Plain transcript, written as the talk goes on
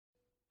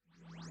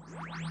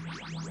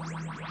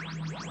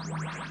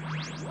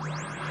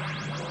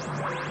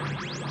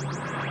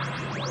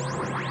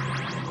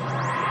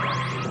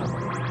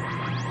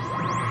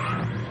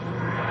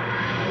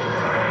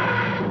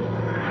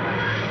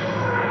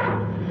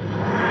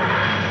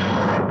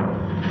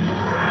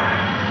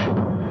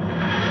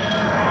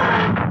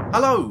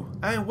Hello,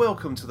 and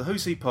welcome to the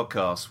Who's He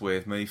podcast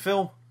with me,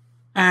 Phil.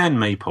 And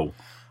me, Paul.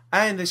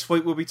 And this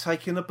week we'll be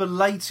taking a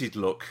belated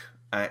look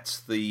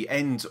at the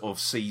end of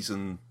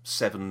season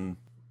 7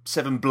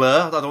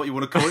 Blur. I don't know what you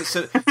want to call it.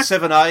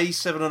 7A,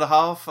 7.5,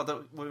 I don't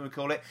know what you want to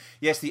call it.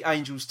 Yes, the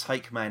Angels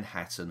Take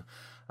Manhattan.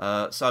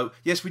 So,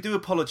 yes, we do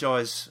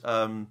apologise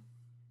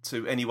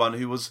to anyone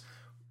who was,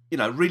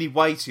 really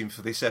waiting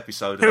for this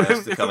episode of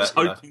ours to come out. I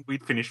was hoping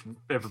we'd finish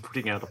ever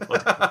putting out a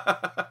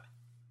podcast.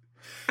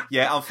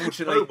 Yeah,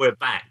 unfortunately... We're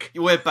back.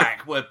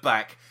 We're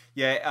back.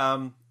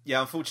 Yeah,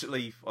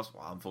 unfortunately, or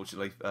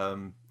fortunately,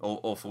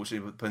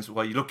 it depends on the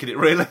way you look at it,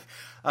 really.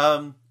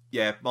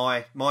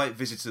 My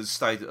visitors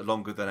stayed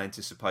longer than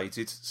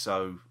anticipated,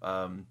 so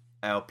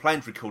our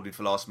planned recording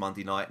for last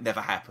Monday night never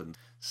happened.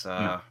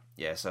 So,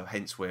 so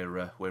hence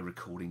we're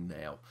recording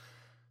now.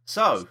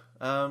 So,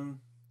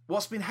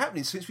 what's been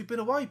happening since we've been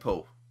away,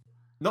 Paul?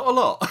 Not a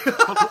lot.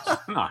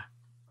 No.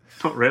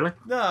 Not really.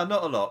 No,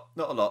 not a lot.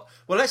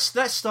 Well, let's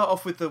start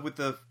off with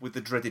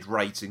the dreaded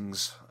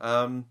ratings.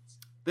 The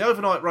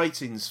overnight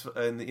ratings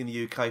in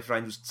the UK for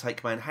Angels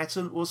Take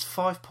Manhattan was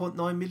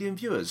 5.9 million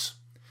viewers,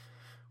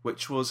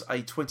 which was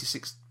a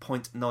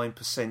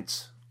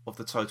 26.9% of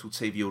the total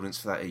TV audience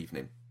for that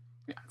evening.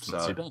 Yeah,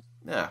 not too bad.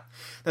 Yeah.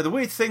 Now the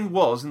weird thing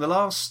was, in the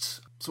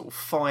last sort of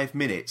 5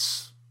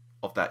 minutes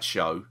of that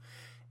show,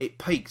 it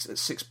peaked at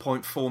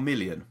 6.4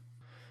 million.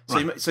 So,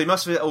 right. So you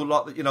must have all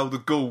like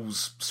the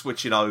ghouls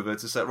switching over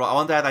to say, right, I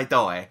wonder how they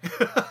die.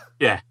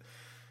 Yeah.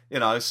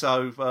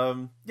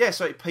 So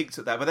it peaked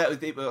at that. But I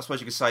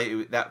suppose you could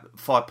say that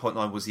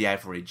 5.9 was the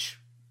average,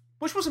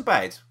 which wasn't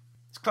bad.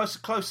 It's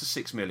close to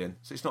 6 million,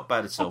 so it's not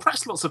bad at all.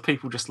 Perhaps lots of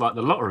people just like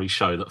the lottery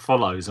show that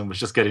follows and was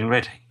just getting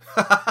ready.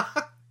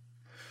 Well,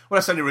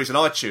 that's the only reason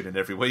I tune in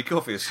every week,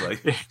 obviously.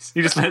 Yes,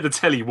 you just let the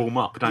telly warm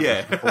up, don't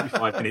you?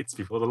 45 minutes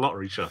before the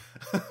lottery show.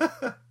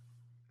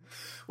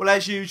 Well,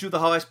 as usual, the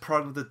highest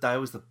program of the day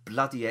was the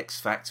bloody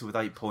X Factor with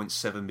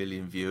 8.7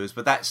 million viewers,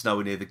 but that's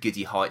nowhere near the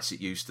giddy heights it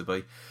used to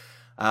be.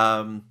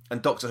 And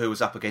Doctor Who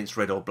was up against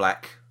Red or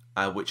Black,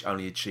 which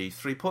only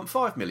achieved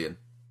 3.5 million.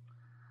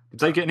 Did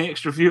they get any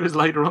extra viewers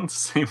later on to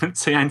see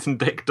Ant and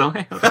Dec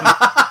die?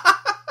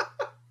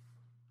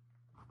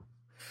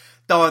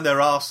 Die on their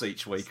arse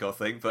each week, I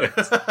think.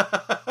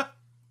 But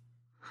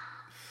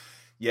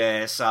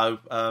yeah, so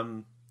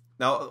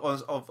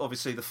now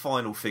obviously the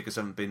final figures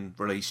haven't been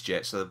released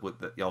yet, so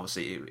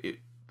obviously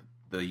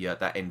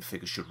that end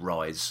figure should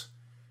rise.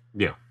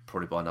 Yeah,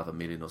 probably by another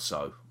million or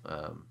so.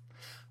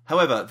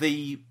 However,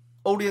 the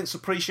audience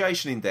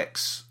appreciation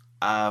index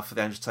for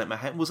the Angels Take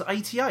Manhattan was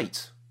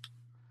 88.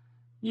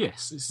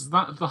 Yes, is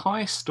that the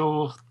highest,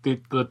 or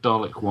did the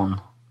Dalek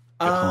one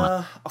get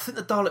higher? I think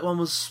the Dalek one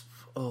was...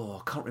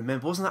 I can't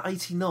remember. Wasn't that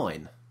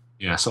 89?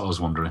 Yeah, so I was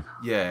wondering.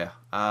 Yeah.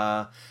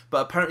 But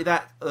apparently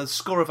that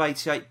score of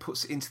 88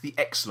 puts it into the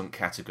excellent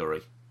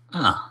category.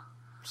 Ah.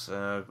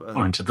 So,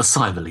 or into the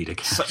cyber leader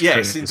category. So,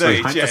 yes,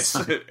 indeed, yes.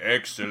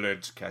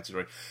 Excellent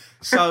category.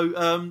 So,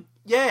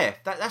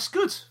 that's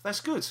good. That's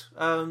good.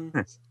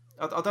 Yes.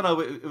 I don't know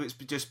if it's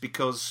just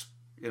because,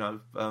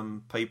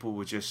 people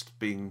were just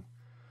being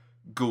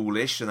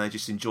ghoulish and they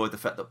just enjoyed the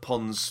fact that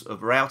Pons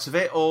were out of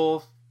it,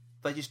 or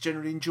they just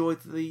generally enjoyed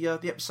the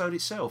episode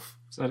itself.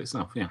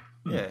 Yeah.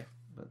 Yeah,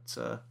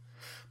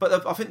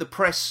 but I think the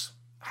press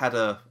had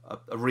a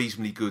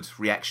reasonably good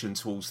reaction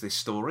towards this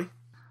story.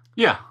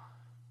 Yeah.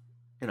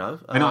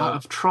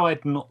 I've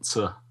tried not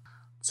to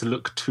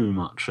look too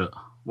much at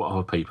what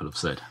other people have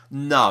said.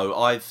 No,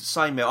 I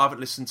haven't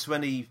listened to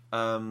any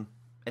other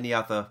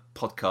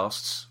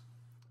podcasts,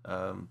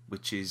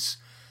 which is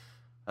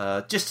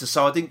just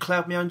so I didn't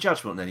cloud my own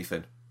judgment on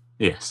anything.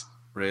 Yes,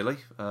 really.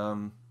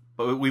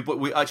 But we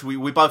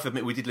both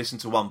admit we did listen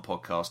to one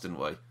podcast, didn't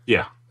we?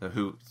 Yeah. But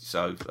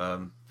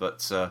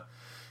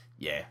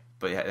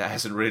it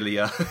hasn't really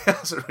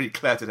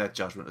clouded our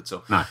judgment at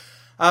all. No.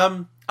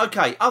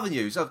 Okay, other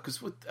news, because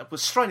we're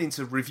straight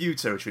into review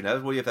territory now.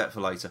 We'll leave that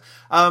for later.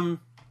 Other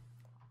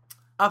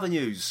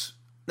news.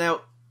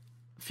 Now,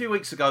 a few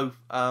weeks ago,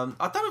 I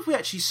don't know if we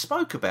actually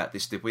spoke about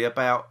this, did we?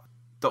 About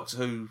Doctor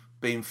Who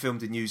being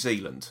filmed in New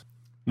Zealand.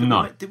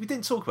 No. We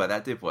didn't talk about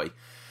that, did we?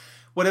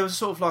 Well, there was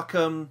sort of like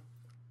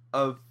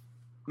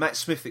Matt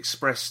Smith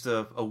expressed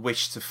a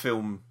wish to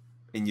film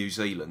in New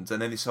Zealand,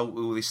 and then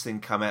all this thing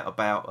came out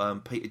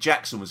about Peter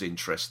Jackson was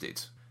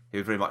interested. He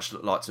would very much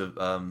like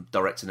to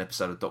direct an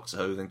episode of Doctor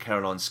Who. Then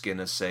Caroline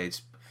Skinner said,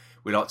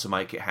 "We'd like to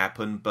make it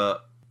happen,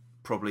 but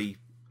probably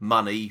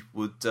money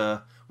would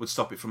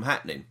stop it from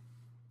happening."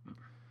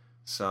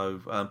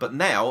 So, but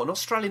now an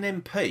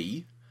Australian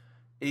MP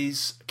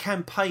is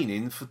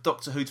campaigning for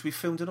Doctor Who to be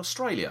filmed in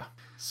Australia.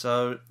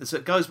 So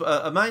it goes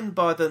a man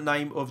by the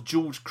name of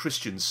George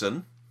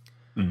Christensen,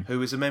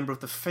 who is a member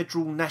of the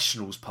Federal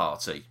Nationals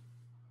Party.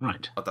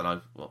 Right. I don't know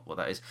what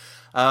that is.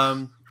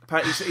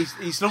 Apparently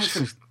he's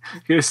launched...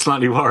 You're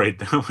slightly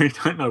worried. We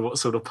don't know what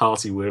sort of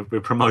party we're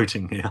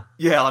promoting here.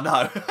 Yeah, I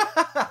know.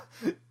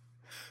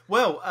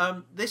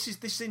 Well, this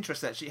is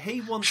interesting, actually. He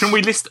wants... Shouldn't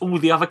we list all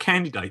the other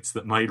candidates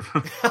that made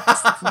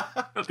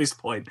at this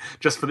point,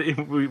 just for the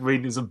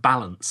reasons of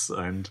balance?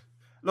 And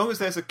long as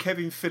there's a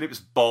Kevin Phillips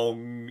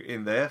bong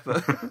in there.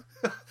 But,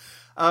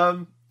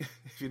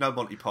 if you know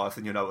Monty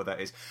Python, you know what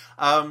that is.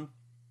 Now,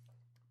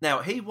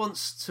 he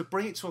wants to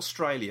bring it to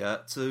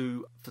Australia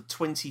for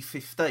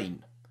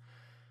 2015,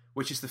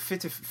 which is the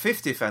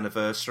 50th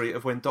anniversary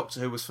of when Doctor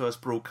Who was first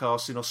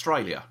broadcast in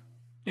Australia.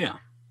 Yeah.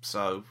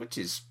 So,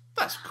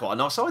 that's quite a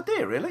nice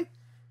idea, really.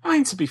 I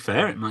mean, to be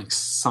fair, it makes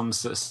some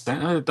sort of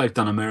sense. They've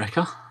done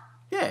America.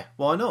 Yeah,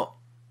 why not?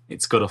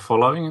 It's got a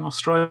following in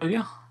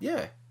Australia.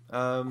 Yeah.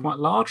 Quite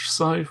large,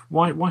 so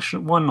why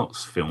not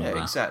film that?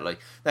 Exactly.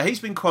 Now, he's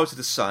been quoted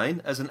as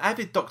saying, as an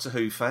avid Doctor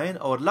Who fan,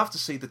 I would love to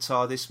see the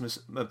TARDIS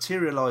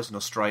materialise in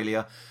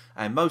Australia,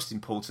 and most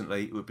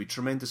importantly, it would be a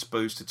tremendous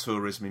boost to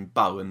tourism in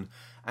Bowen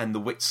and the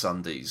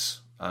Whitsundays,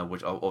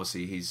 which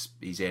obviously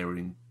he's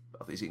airing,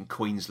 is it in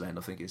Queensland,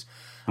 I think it is.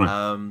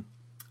 Right.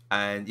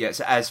 And yeah,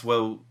 it's as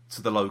well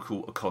to the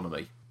local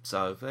economy.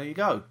 So there you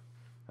go.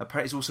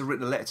 Apparently he's also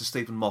written a letter to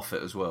Stephen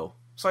Moffat as well.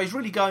 So he's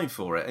really going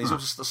for it. And he's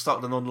also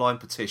started an online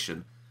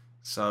petition.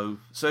 So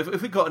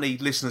if we've got any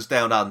listeners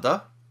down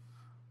under...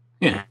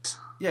 Yes.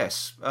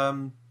 Yes.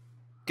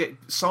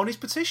 Sign his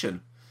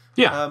petition.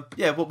 Yeah.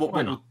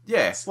 Why not?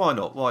 Yeah, why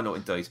not? Why not,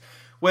 indeed.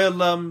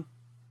 Well,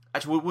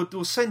 actually,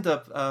 we'll send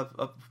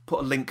put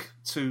a link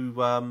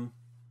to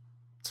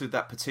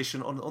that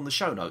petition on the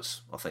show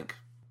notes, I think.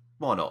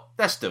 Why not?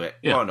 Let's do it.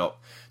 Yeah. Why not?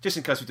 Just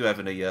in case we do have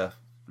any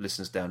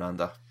listeners down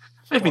under.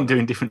 They've been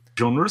doing different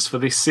genres for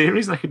this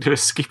series. They could do a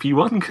Skippy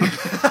one.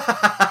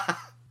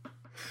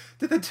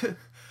 Did they do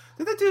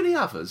any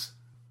others?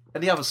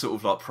 Any other sort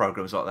of like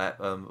programs like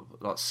that,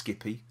 like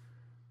Skippy?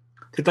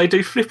 Did they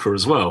do Flipper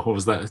as well, or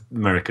was that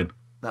American?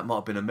 That might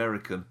have been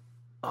American.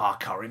 I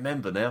can't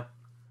remember now.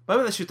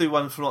 Maybe they should do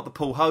one from like the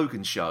Paul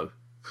Hogan show.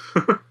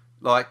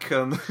 Like,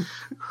 I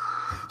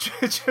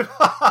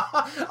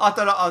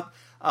don't know.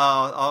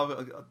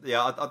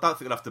 I don't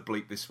think I'll have to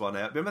bleep this one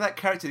out. Remember that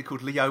character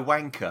called Leo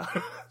Wanker?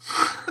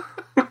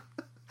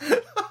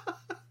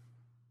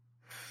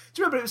 Do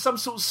you remember it was some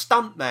sort of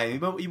stunt man?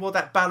 He wore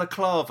that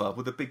balaclava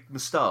with a big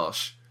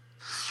moustache.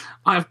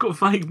 I've got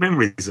vague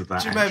memories of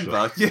that. Do you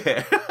remember?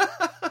 Yeah.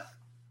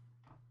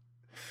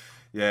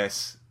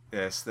 Yes,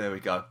 there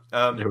we go.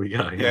 There we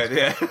go.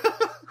 Yes. Yeah.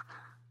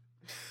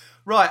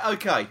 Right,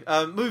 okay.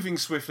 Moving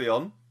swiftly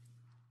on.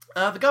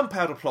 The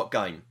Gunpowder Plot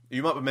game,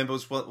 you might remember,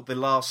 was one of the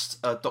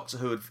last Doctor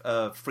Who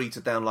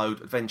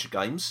free-to-download adventure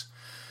games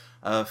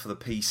for the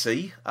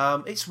PC.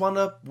 It's won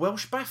a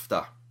Welsh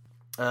BAFTA.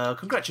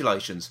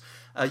 Congratulations.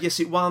 Yes,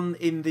 it won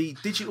in the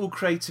Digital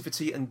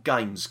Creativity and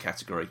Games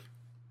category.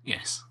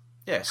 Yes.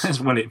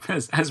 As well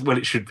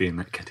it should be in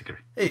that category.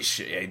 It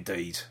should,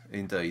 indeed.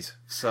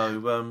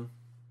 So,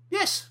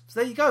 yes,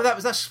 there you go.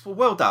 That's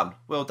well done.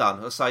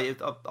 I say,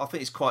 I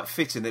think it's quite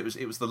fitting that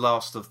it was the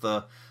last of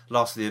the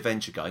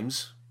adventure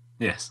games.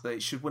 Yes, that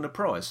it should win a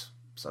prize.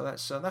 So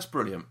that's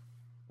brilliant.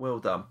 Well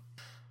done.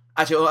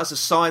 Actually, as a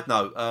side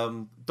note,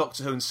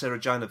 Doctor Who and Sarah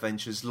Jane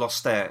Adventures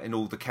lost out in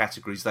all the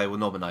categories they were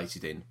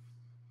nominated in.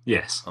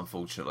 Yes,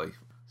 unfortunately.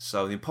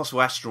 So the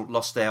Impossible Astronaut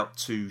lost out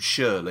to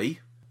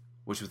Shirley,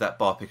 which was that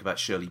biopic about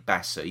Shirley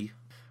Bassey.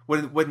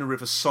 When the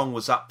River Song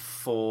was up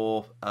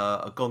for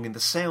a Gong in the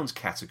Sound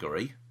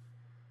category.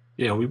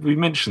 Yeah, we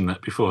mentioned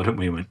that before, didn't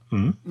we? We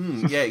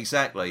went, yeah,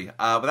 exactly.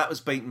 But that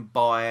was beaten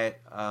by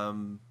a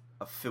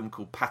film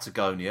called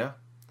Patagonia.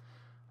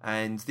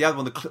 And the other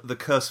one, The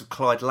Curse of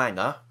Clyde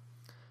Langer,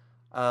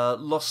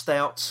 lost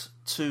out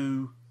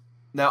to...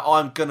 Now,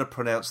 I'm going to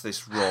pronounce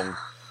this wrong.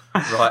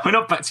 Right. We're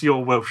not back to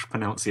your Welsh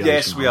pronunciation.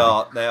 Yes, we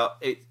are. Now,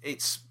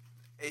 it's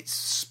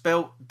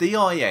spelt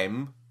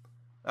D-I-M,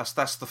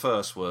 that's the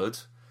first word,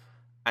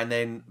 and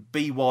then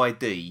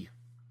B-Y-D.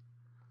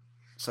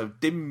 So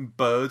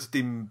Dimbird,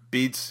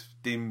 Dimbid,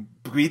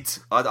 Dimbrid.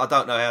 I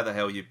don't know how the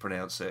hell you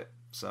pronounce it.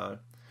 So,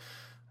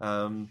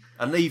 and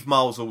Eve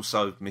Miles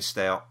also missed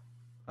out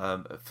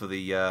for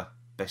the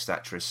Best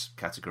Actress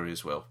category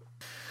as well.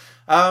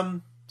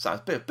 So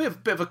it's a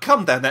bit of a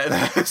come down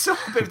there. It's a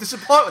bit of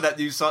disappointment with that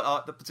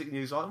the particular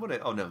news item,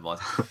 wasn't it? Oh, never mind.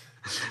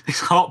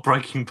 This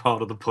heartbreaking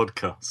part of the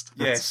podcast.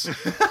 Yes.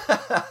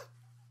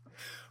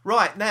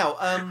 Right,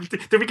 now...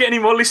 Did we get any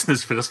more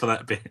listeners for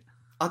that bit?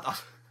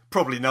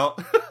 Probably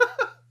not.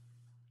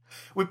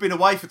 We've been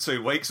away for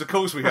 2 weeks. Of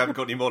course we haven't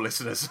got any more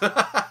listeners. Now,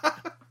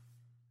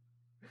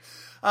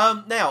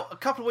 a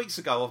couple of weeks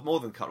ago, or more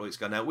than a couple of weeks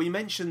ago now, we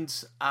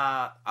mentioned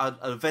an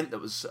event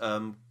that was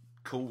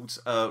called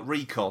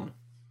Recon.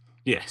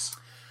 Yes,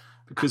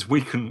 because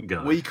we couldn't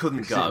go. We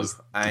couldn't go.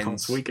 And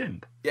last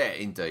weekend. Yeah,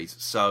 indeed.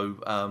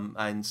 So,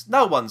 and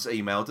no one's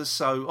emailed us,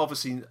 so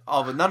obviously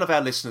either none of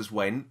our listeners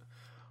went,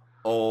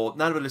 or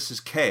none of our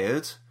listeners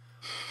cared,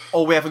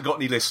 or we haven't got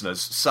any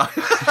listeners. So,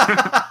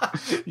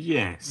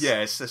 yes,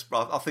 I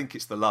think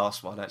it's the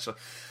last one actually.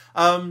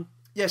 So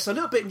a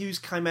little bit of news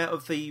came out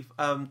of the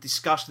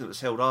discussion that was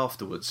held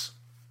afterwards,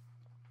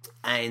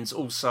 and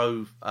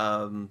also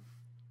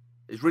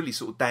it's really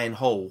sort of Dan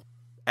Hall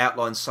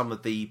outlined some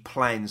of the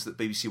plans that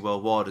BBC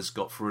Worldwide has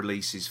got for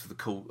releases for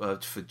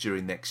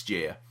during next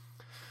year.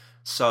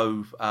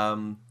 So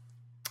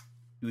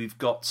we've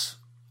got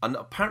and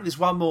apparently there's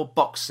one more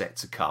box set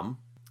to come,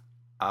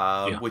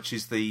 which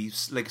is the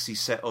legacy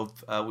set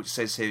of which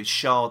says here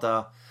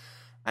Sharda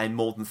and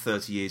More Than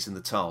 30 Years in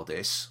the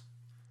TARDIS.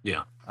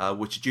 Yeah.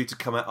 Which are due to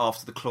come out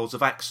after the Claws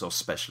of Axos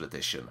special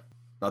edition.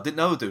 Now, I didn't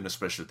know they were doing a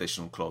special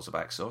edition on Claws of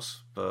Axos,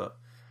 but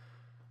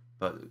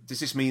does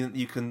this mean that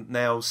you can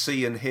now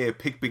see and hear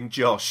Pigbing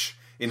Josh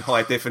in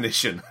high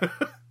definition? So,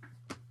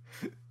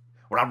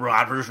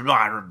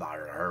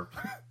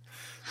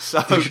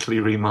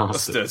 digitally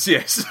remastered.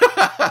 Yes.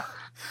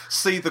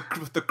 See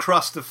the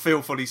crust of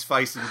filth on his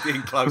face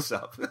in close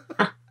up.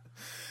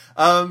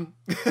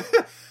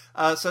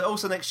 So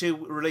also next year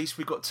release,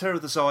 we've got Terror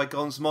of the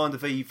Zygons, Mind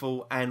of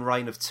Evil, and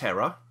Reign of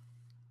Terror.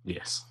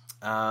 Yes.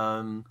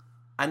 And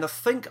I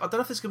don't know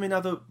if there's going to be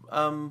another.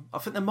 I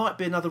think there might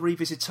be another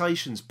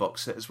Revisitations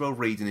box set as well.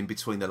 Reading in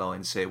between the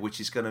lines here,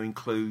 which is going to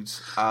include.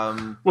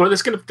 Well, they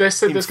said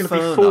there's going to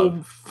be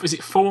 4. Is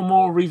it 4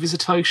 more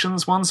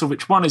Revisitations ones? Or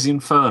which one is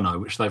Inferno,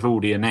 which they've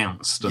already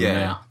announced and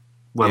they're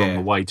well on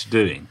the way to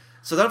doing.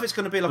 So I don't know if it's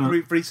going to be like a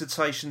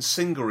Revisitations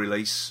single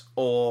release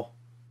or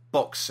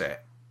box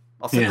set.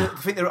 I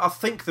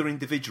think they're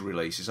individual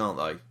releases, aren't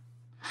they?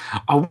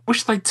 I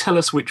wish they'd tell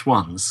us which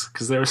ones,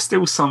 because there are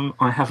still some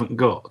I haven't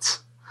got.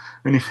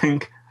 And you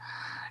think,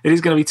 it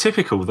is going to be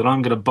typical that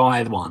I'm going to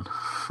buy one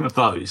of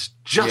those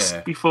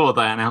just before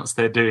they announce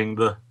they're doing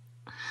the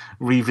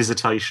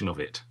revisitation of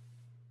it.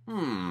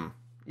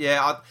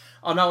 Yeah,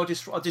 I know. I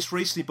just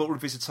recently bought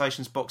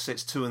Revisitations box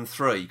sets 2 and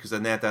 3 because they're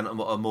now down at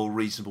a more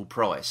reasonable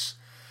price.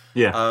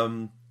 Yeah.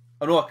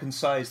 And all I can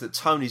say is that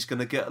Tony's going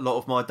to get a lot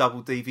of my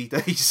double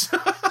DVDs.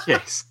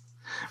 Yes.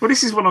 Well,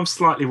 this is what I'm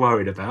slightly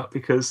worried about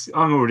because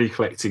I'm already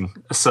collecting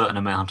a certain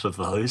amount of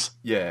those.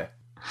 Yeah.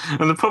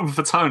 And the problem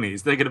for Tony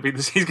is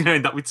he's going to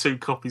end up with 2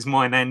 copies,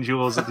 mine and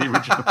yours, of the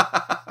original.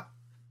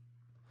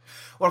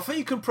 Well, I think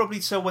you can probably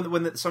tell when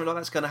something like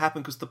that's going to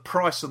happen because the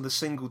price on the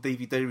single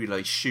DVD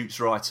release shoots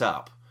right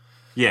up.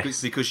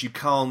 Yes. Because you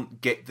can't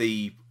get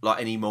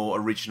any more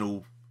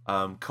original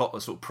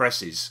sort of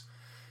presses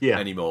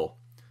anymore.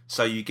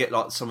 So you get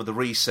like some of the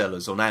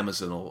resellers on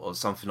Amazon or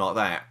something like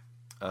that.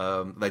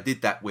 They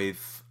did that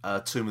with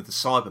Tomb of the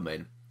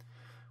Cybermen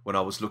when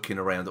I was looking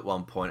around at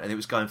one point, and it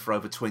was going for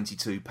over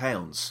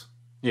 £22.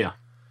 Yeah.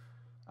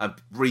 And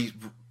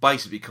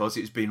basically because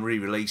it's been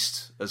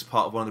re-released as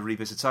part of one of the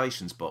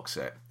Revisitations box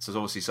set. So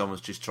obviously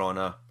someone's just trying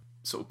to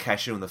sort of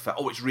cash in on the fact,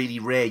 it's really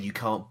rare, you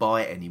can't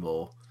buy it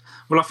anymore.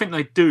 Well, I think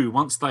they do.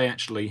 Once they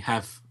actually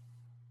have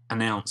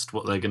announced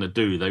what they're going to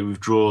do, they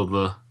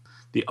withdraw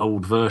the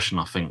old version,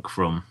 I think,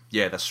 from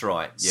that's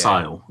right.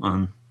 sale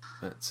and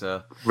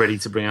ready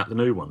to bring out the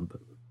new one.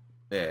 But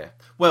yeah.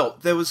 Well,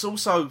 there was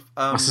also...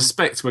 I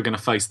suspect we're going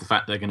to face the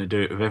fact they're going to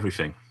do it with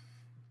everything.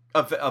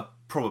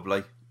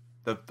 Probably.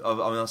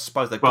 I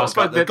suppose they've got to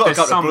go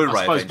to Blu-ray.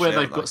 I suppose where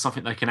they've got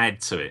something they can add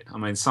to it. I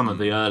mean, some of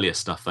the earlier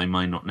stuff they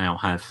may not now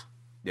have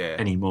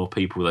any more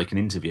people they can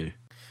interview.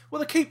 Well,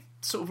 they keep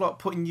sort of like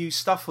putting new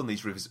stuff on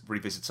these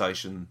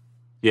revisitation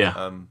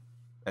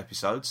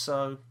episodes,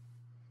 so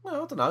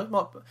well, I don't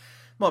know.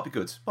 Might be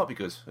good. Might be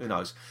good. Who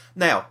knows?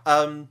 Now,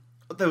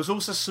 there was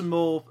also some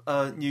more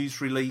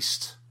news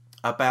released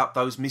about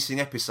those missing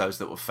episodes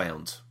that were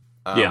found,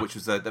 which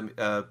was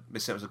the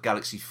missing episodes of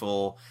Galaxy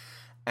 4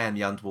 and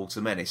the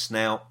Underwater Menace.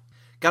 Now,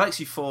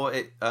 Galaxy 4,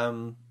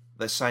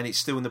 they're saying it's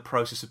still in the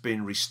process of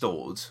being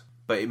restored,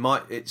 but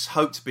it's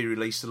hoped to be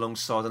released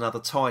alongside another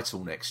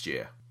title next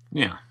year.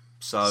 Yeah.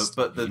 So,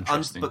 but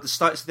the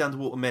status of the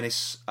Underwater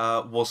Menace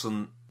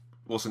wasn't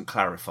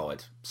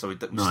clarified, so we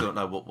still don't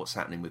know what's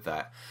happening with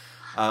that.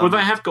 Well,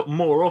 they have got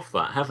more of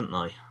that, haven't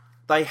they?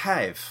 They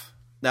have.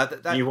 Now,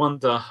 you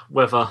wonder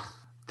whether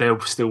they're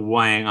still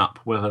weighing up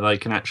whether they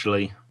can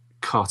actually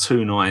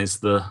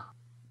cartoonise the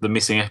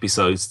missing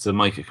episodes to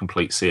make a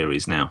complete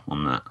series now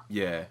on that.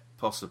 Yeah,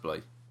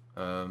 possibly.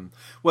 So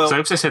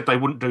as they said, they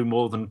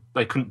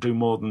couldn't do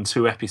more than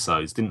 2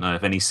 episodes, didn't they,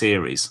 of any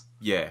series?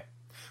 Yeah.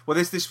 Well,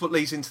 this what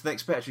leads into the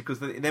next bit, actually,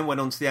 because it then went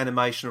on to the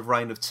animation of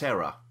Reign of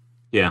Terror.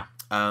 Yeah.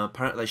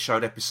 Apparently they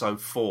showed episode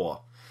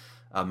 4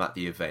 at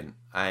the event,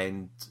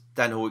 and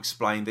Dan Hall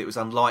explained that it was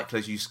unlikely,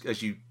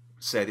 as you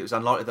said, it was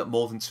unlikely that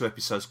more than 2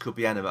 episodes could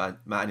be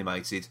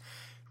animated,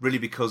 really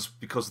because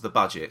of the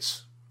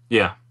budgets.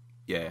 Yeah.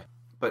 Yeah.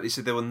 But he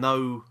said there were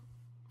no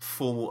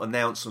formal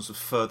announcements of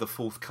further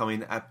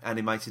forthcoming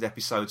animated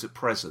episodes at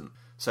present.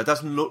 So it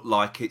doesn't look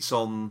like it's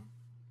sort of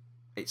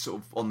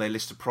on their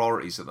list of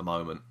priorities at the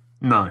moment.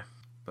 No.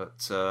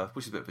 But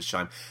which is a bit of a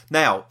shame.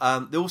 Now,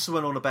 they also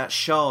went on about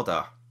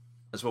Sharda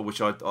as well,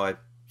 which I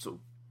sort of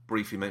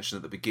briefly mentioned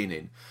at the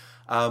beginning.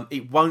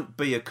 It won't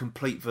be a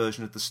complete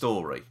version of the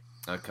story.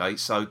 Okay,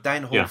 so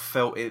Dan Hall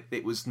felt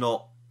it was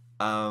not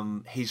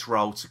his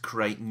role to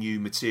create new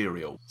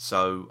material.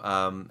 So,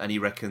 and he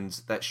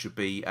reckons that should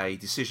be a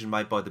decision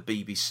made by the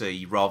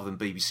BBC rather than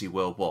BBC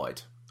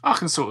Worldwide. I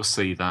can sort of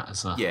see that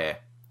as a... Yeah.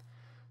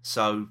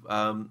 So,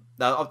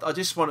 now I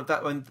just wanted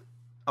that one...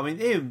 I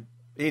mean,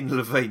 Ian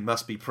Levine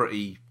must be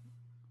pretty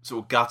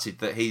sort of gutted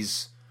that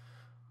his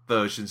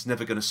version's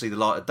never going to see the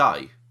light of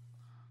day.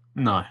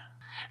 No.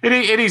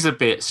 It is a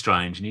bit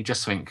strange, and you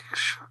just think,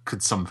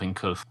 could something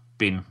have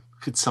been?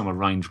 Could some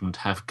arrangement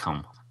have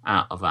come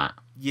out of that?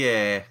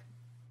 Yeah.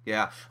 I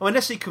mean,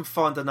 unless he can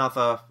find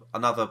another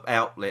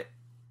outlet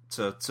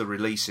to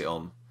release it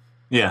on.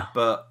 Yeah.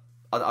 But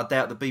I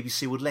doubt the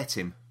BBC would let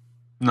him.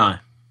 No.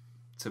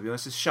 To be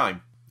honest, it's a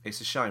shame. It's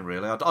a shame,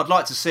 really. I'd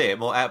like to see it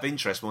more out of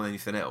interest more than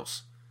anything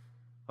else.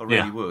 I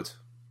really would.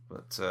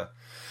 But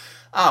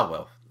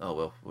oh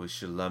well. We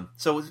shall.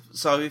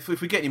 So if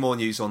we get any more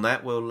news on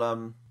that, we'll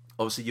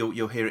obviously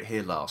you'll hear it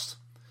here last.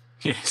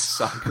 Yes.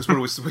 So because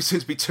we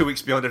seem to be 2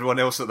 weeks behind everyone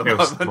else at the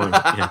moment.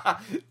 Yeah.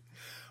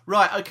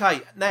 Right.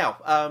 Okay. Now,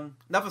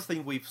 another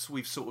thing we've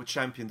sort of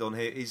championed on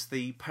here is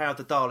the Power of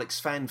the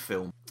Daleks fan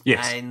film.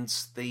 Yes. And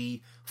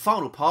the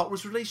final part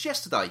was released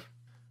yesterday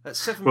at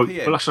 7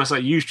 p.m. Well, should I say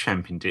you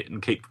championed it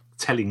and keep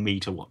telling me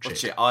to watch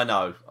it? I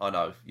know.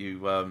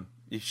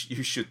 You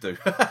should do.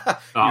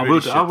 I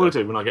will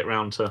do when I get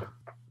round to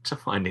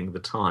finding the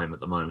time at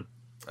the moment.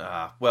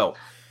 Well,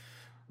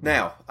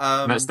 now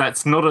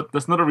that's not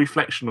a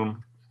reflection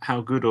on how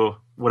good or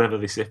whatever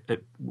this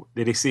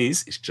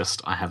is. It's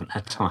just I haven't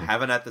had time.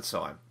 Haven't had the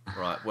time.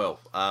 Right. Well,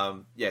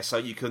 so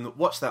you can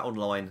watch that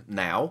online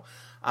now.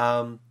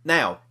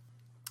 Now,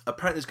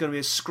 apparently there's going to be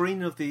a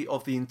screening of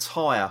the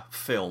entire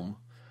film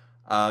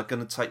going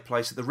to take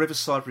place at the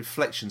Riverside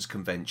Reflections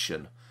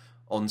Convention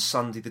on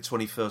Sunday the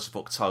 21st of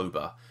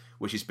October,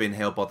 which is being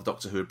held by the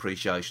Doctor Who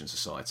Appreciation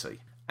Society.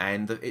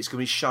 And it's going to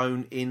be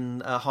shown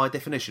in high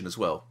definition as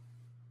well.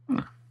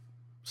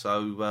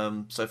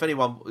 So if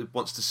anyone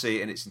wants to see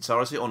it in its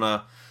entirety on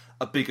a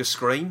bigger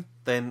screen,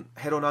 then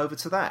head on over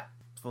to that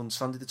on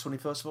Sunday the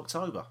 21st of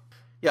October.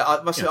 Yeah,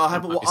 I must say I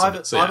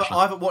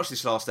haven't watched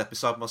this last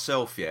episode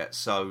myself yet,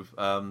 so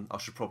I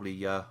should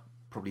probably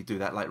do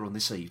that later on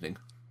this evening.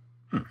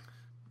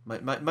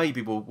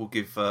 Maybe we'll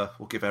give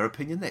our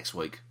opinion next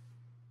week.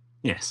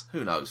 Yes.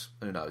 Who knows?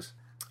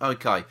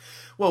 Okay.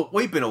 Well,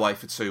 we've been away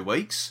for 2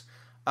 weeks.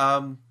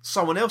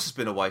 Someone else has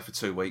been away for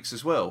 2 weeks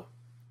as well.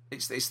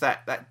 It's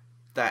that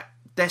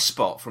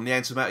despot from the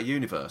Antimatter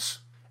universe.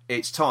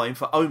 It's time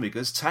for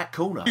Omega's Tack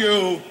Corner.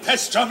 You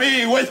pester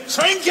me with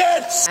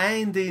trinkets!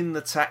 And in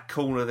the Tack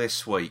Corner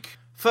this week,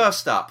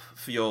 first up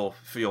for your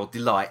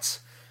delight,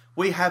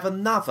 we have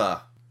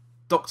another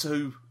Doctor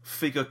Who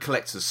figure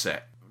collector's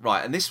set.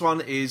 Right, and this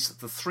one is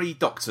the Three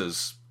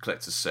Doctors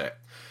collector's set.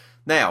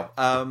 Now,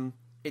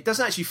 it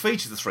doesn't actually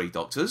feature the Three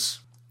Doctors.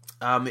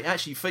 It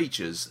actually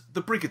features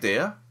the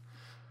Brigadier,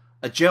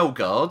 a Gel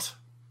Guard,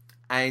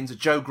 and a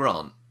Joe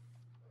Grant.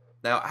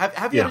 Now,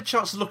 have you had a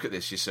chance to look at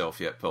this yourself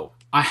yet, Paul?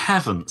 I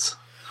haven't.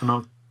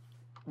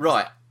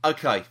 Right,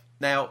 okay.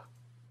 Now,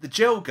 the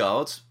Gel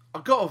Guard,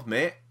 I've got to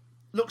admit,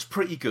 looks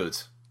pretty good,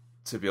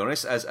 to be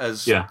honest, as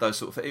those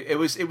sort of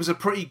things. It was a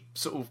pretty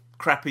sort of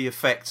crappy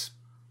effect,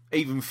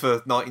 even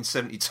for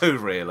 1972,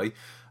 really.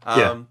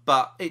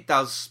 But it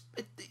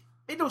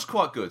looks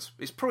quite good.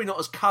 It's probably not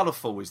as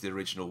colourful as the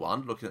original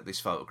one, looking at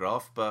this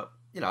photograph, but,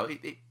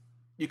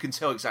 you can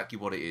tell exactly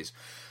what it is.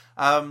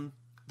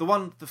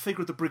 The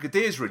figure of the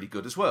Brigadier is really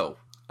good as well.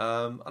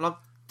 And I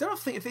don't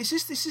think if this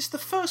is the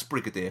first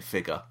Brigadier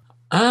figure.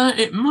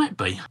 It might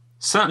be.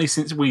 Certainly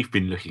since we've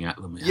been looking at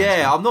them.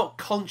 I'm not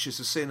conscious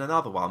of seeing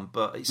another one,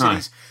 but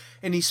it's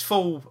in his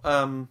full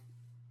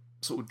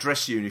sort of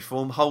dress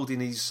uniform, holding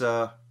his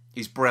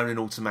Browning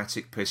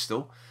automatic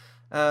pistol.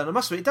 And I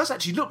must admit, it does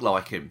actually look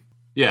like him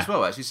as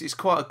well. Actually, it's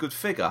quite a good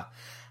figure.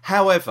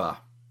 However,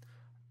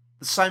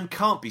 the same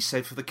can't be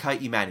said for the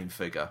Katie Manning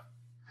figure.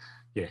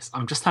 Yes,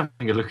 I'm just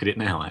having a look at it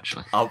now,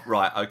 actually. Oh,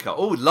 right, okay.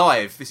 Oh,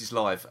 live. This is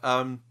live.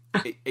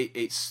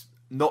 It's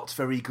not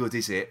very good,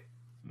 is it?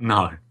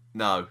 No.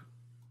 Now,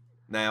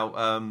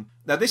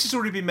 this has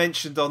already been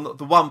mentioned on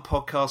the one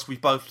podcast we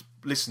both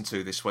listened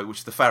to this week, which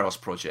is the Pharos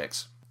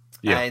Project.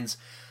 Yeah. And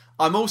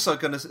I'm also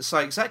going to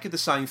say exactly the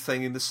same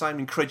thing in the same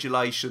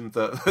incredulation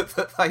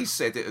that they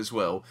said it as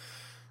well.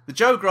 The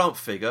Joe Grant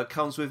figure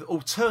comes with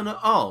alternate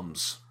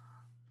arms.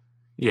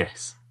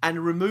 Yes. And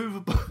a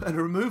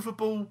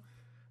removable.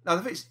 Now,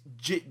 if it's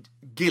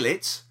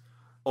Gillet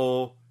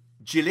or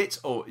Gillet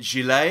or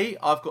Gilet,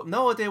 I've got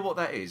no idea what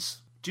that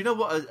is. Do you know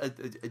what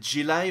a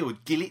Gilet or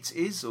Gillet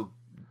is, or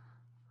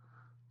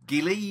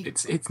Gilly?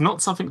 It's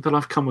not something that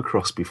I've come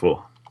across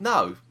before.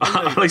 No,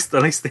 at least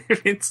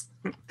if it's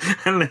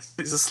unless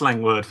it's a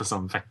slang word for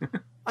something.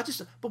 I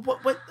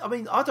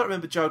don't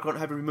remember Joe Grant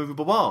having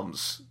removable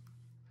arms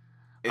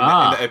in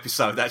that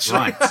episode. Actually,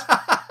 right.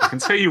 I can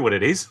tell you what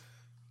it is.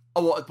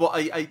 Oh, what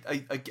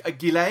a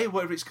Gillet,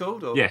 whatever it's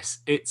called? Or? Yes,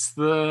 it's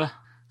the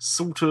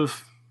sort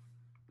of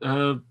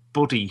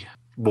body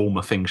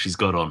warmer thing she's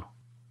got on.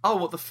 Oh,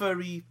 what, the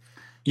furry...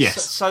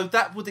 Yes. So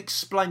that would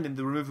explain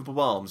the removable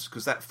arms,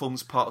 because that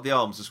forms part of the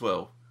arms as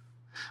well.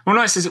 Well,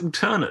 no, it says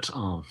alternate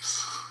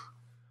arms.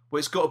 Well,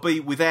 it's got to be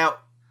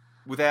without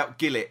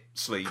Gillet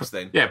sleeves,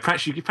 then. Yeah,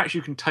 perhaps you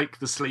can take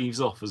the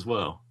sleeves off as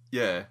well.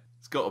 Yeah,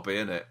 it's got to be,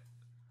 isn't it?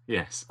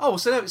 Yes. Oh,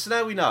 so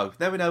now we know.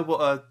 Now we know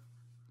what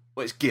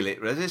it's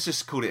Gillet. Let's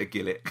just call it a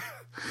Gillet.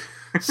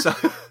 So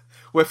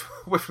we're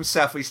from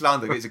South East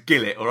London. It's a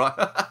Gillet, all right?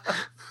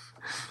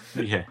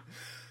 Yeah.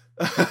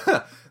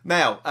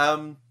 Now,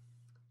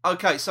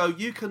 Okay, so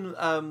you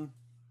can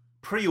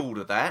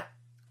pre-order that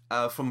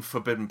from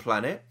Forbidden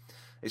Planet.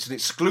 It's an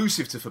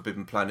exclusive to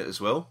Forbidden Planet as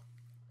well.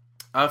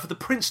 For the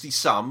princely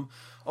sum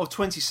of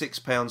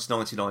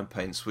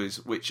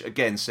 £26.99, which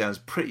again sounds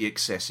pretty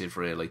excessive,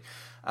 really.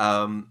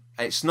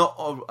 It's not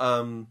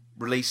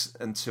released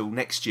until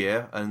next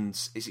year, and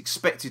it's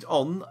expected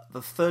on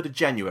the 3rd of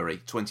January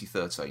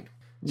 2013.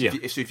 Yeah.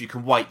 So if you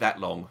can wait that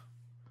long.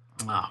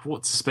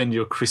 What to spend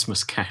your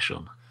Christmas cash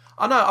on?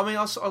 I know, I mean,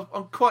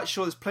 I'm quite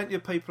sure there's plenty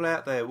of people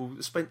out there who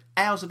will spend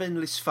hours of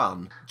endless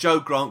fun. Joe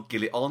Grant,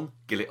 gill it on,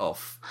 gill it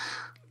off.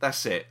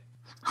 That's it.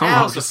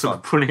 I'm just sort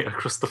of putting it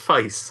across the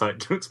face so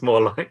it looks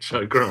more like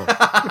Joe Grant.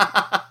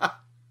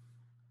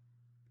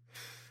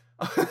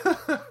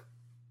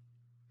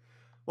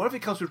 What if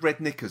it comes with red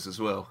knickers as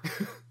well?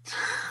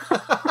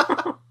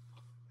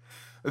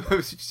 I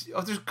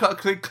just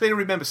clearly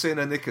remember seeing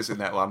her knickers in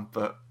that one,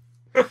 but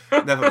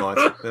never mind.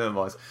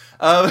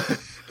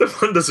 The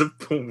wonders of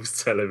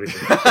Paul's television.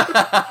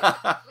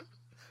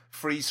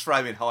 Freeze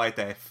frame in high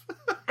def.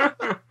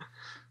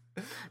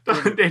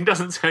 It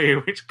doesn't tell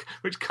you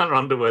which colour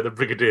underwear the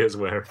Brigadier's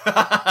wearing.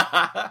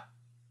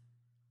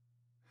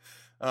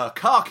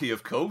 Khaki,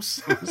 of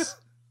course.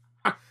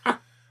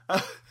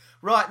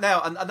 Right,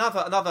 now,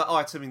 another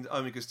item in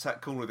Omega's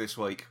Tack Corner this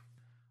week.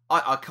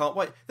 I can't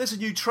wait. There's a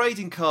new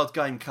trading card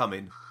game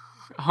coming.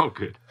 Oh,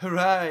 good.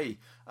 Hooray!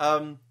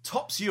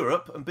 Topps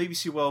Europe and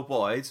BBC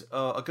Worldwide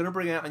are going to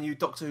bring out a new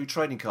Doctor Who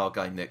trading card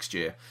game next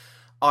year.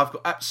 I've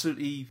got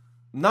absolutely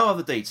no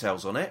other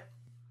details on it.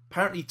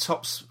 Apparently,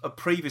 Topps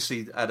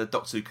previously had a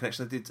Doctor Who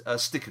connection. They did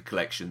sticker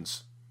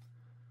collections.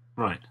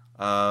 Right.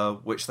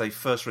 Which they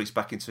first released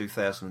back in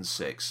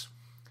 2006.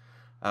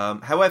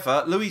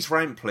 However, Louise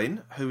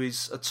Ramplin, who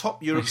is a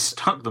top Europe... They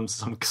stuck them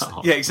some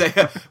card. Yeah,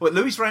 exactly. Well,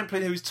 Louise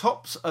Ramplin, who is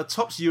Topps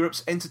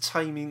Europe's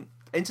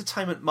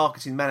entertainment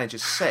marketing manager,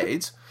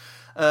 said...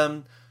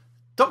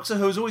 Doctor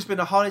Who has always been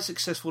a highly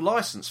successful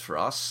licence for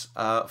us,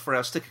 for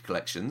our sticker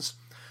collections.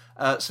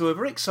 So we're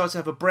very excited to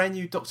have a brand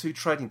new Doctor Who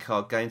trading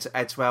card game to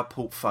add to our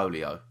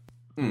portfolio.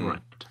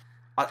 Right.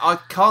 I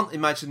can't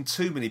imagine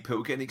too many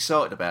people getting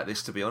excited about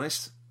this, to be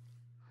honest.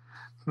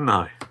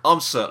 No.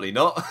 I'm certainly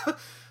not.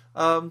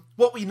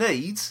 What we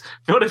need...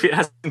 Not if it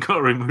hasn't got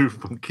a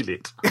removable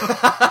gillet.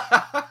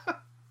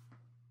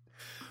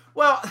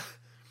 Well,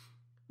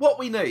 what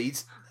we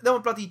need... No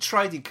bloody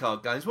trading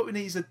card games. What we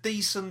need is a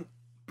decent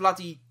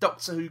bloody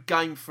Doctor Who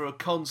game for a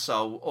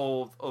console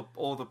or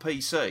the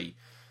PC.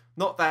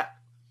 Not that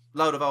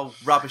load of old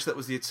rubbish that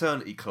was the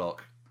Eternity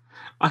Clock.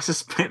 I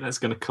suspect that's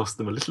going to cost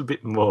them a little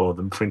bit more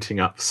than printing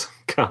up some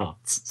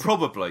cards.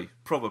 Probably.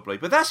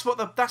 But that's what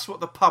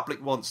the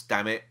public wants,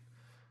 damn it.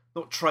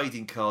 Not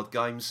trading card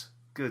games.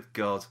 Good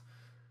God.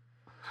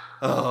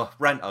 Oh,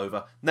 rant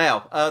over.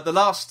 Now, the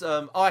last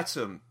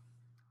item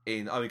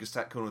in Omega's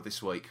Tack Corner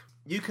this week.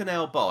 You can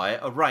now buy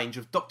a range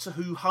of Doctor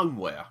Who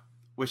homeware,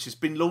 which has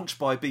been launched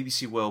by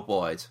BBC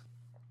Worldwide.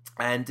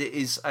 And it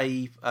is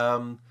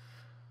apparently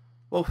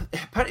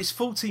it's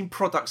 14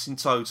 products in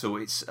total.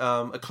 It's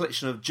a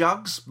collection of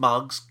jugs,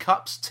 mugs,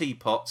 cups,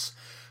 teapots,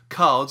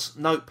 cards,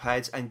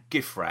 notepads, and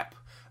gift wrap,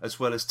 as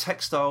well as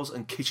textiles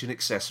and kitchen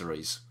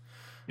accessories.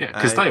 Yeah,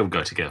 because they all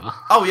go together.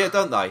 Oh, yeah,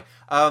 don't they?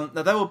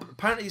 Now,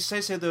 apparently it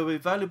says here they'll be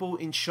available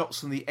in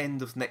shops from the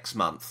end of next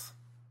month.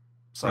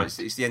 So right.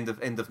 It's the end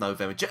of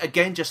November.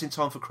 Again, just in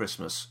time for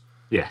Christmas.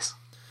 Yes.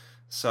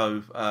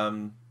 So,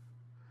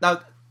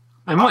 now...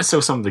 They might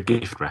sell some of the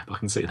gift wrap. I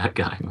can see that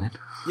going then.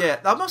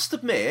 Yeah, I must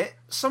admit,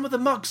 some of the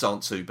mugs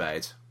aren't too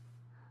bad.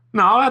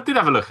 No, I did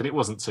have a look and it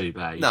wasn't too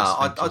bad.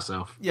 I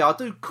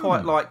do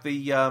quite like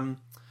the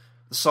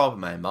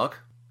Cyberman mug.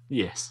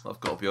 Yes. I've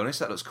got to be honest,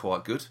 that looks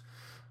quite good.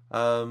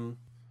 It's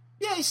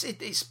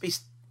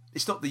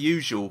not the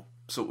usual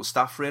sort of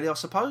stuff, really, I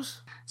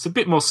suppose. It's a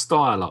bit more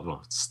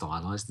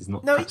stylised is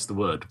not perhaps the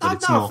word, but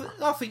it's not.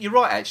 I think you're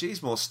right, actually.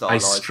 It's more stylised. A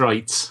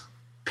straight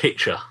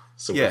picture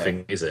sort of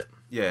thing, is it?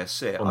 Yeah,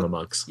 see it. On the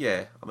mugs.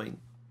 Yeah, I mean,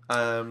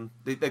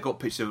 they've got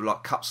pictures of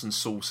like cups and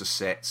saucer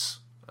sets,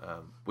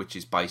 which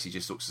is basically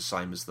just looks the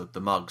same as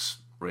the mugs,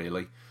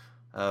 really.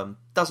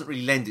 Doesn't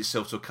really lend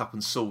itself to a cup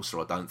and saucer,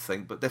 I don't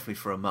think, but definitely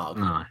for a mug.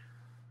 No.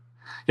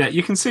 Yeah,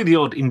 you can see the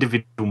odd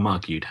individual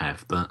mug you'd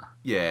have, but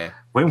yeah,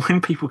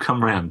 when people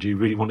come round, do you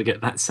really want to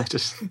get that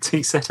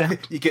tea set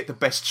out? You get the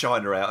best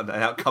china out, and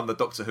out come the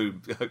Doctor Who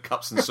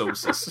cups and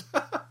saucers.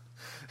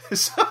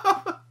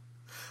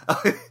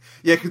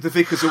 Yeah, because the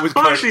vicar's always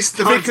coming for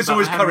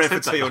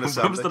tea on a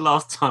Sunday. When was the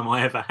last time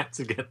I ever had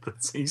to get the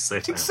tea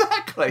set out?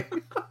 Exactly.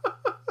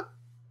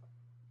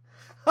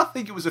 I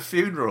think it was a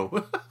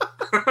funeral.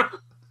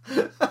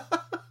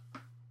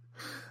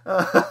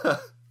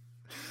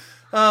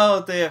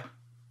 Oh dear.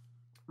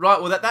 Right,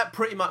 well that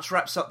pretty much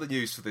wraps up the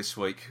news for this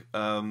week.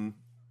 I've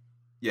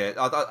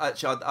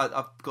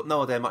got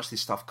no idea how much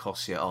this stuff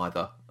costs yet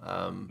either.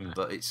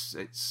 But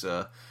it's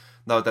no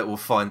doubt we'll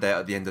find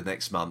out at the end of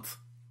next month.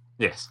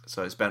 Yes.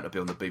 So it's bound to be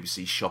on the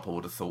BBC shop, I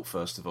would have thought,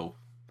 first of all.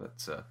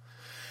 But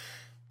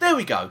there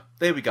we go.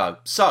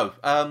 So,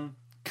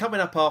 coming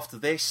up after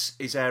this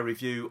is our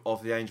review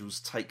of The Angels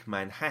Take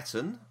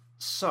Manhattan.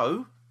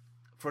 So,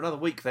 for another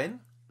week then,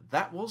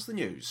 that was the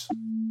news.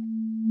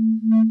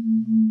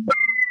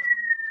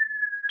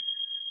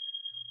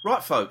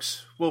 Right,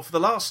 folks. Well, for the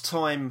last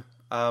time,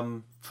 for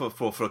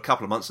a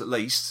couple of months at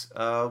least,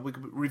 we're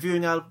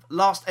reviewing our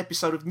last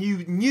episode of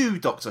new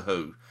Doctor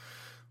Who,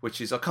 which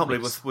is, I can't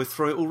believe we're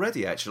through it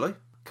already, actually.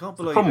 Can't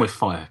believe it. The problem with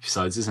 5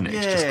 episodes, isn't it?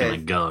 Yeah. It's just going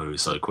to go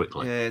so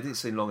quickly. Yeah, it didn't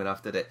seem long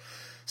enough, did it?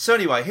 So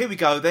anyway, here we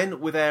go then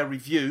with our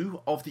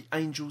review of The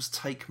Angels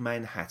Take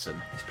Manhattan.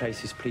 This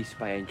place is policed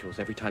by angels.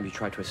 Every time you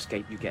try to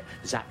escape, you get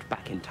zapped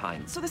back in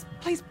time. So this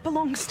place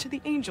belongs to the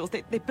angels.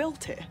 They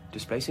built it.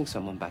 Displacing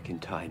someone back in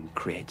time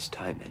creates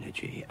time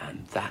energy,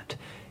 and that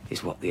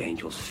is what the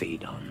angels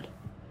feed on.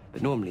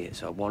 But normally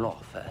it's a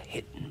one-off, a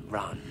hit and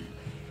run.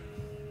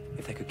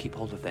 If they could keep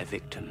hold of their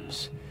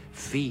victims,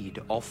 feed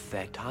off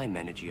their time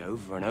energy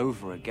over and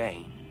over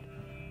again.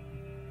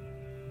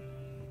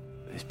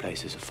 This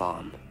place is a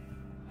farm.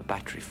 A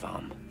battery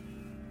farm.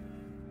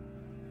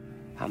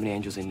 How many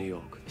angels in New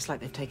York? It's like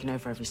they've taken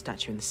over every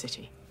statue in the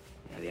city.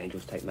 Yeah, the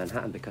angels take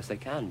Manhattan because they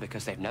can,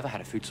 because they've never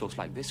had a food source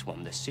like this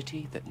one. The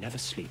city that never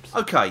sleeps.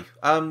 Okay,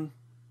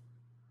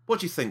 what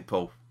do you think,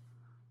 Paul?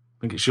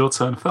 I think it's your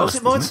turn first. Oh, is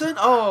it my isn't turn?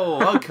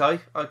 Oh, okay.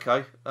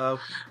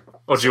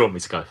 Or do you want me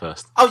to go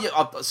first? Oh,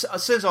 yeah,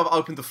 as soon as I've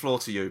opened the floor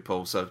to you,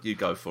 Paul, so you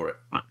go for it.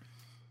 Right.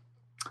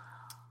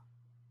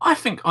 I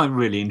think I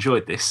really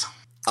enjoyed this.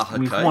 Okay.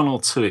 With one or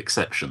two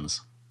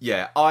exceptions.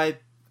 Yeah,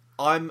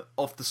 I'm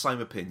of the same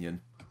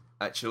opinion,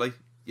 actually.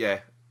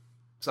 Yeah.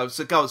 So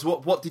guys,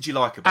 what did you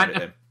like about it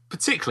then?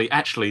 Particularly,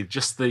 actually,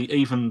 just the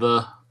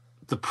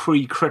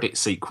pre-credit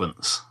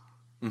sequence.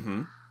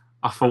 Mm-hmm.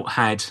 I thought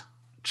had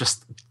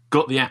just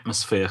got the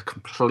atmosphere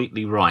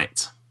completely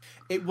right.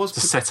 It was to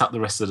set up the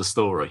rest of the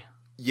story.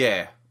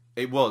 Yeah,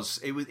 it was.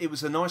 It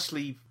was a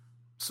nicely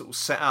sort of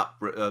set up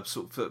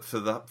sort of for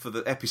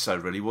the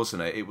episode, really,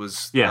 wasn't it? It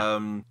was.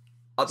 Yeah.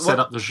 Set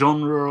up the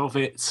genre of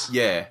it.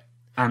 Yeah.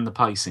 And the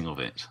pacing of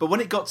it. But when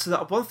it got to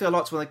that, one thing I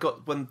liked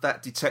when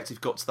that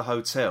detective got to the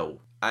hotel,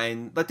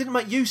 and they didn't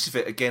make use of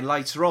it again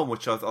later on,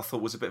 which I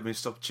thought was a bit of a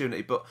missed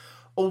opportunity. But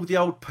all the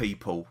old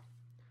people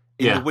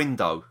in the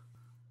window,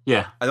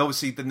 and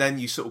obviously then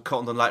you sort of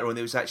cottoned on later on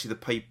it was actually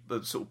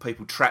the sort of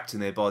people trapped in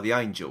there by the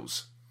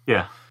angels,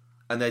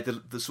 and they're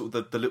the sort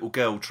of the little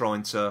girl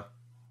trying to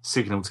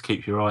signal to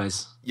keep your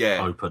eyes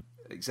open.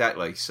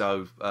 Exactly.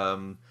 So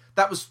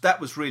that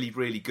was really,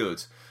 really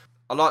good.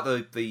 I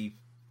like the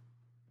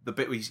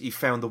bit where he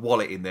found the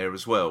wallet in there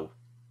as well.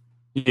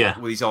 Yeah,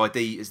 with his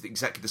ID is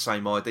exactly the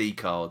same ID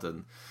card,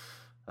 and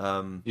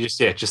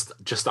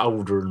just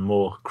older and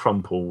more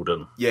crumpled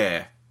and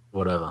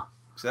whatever.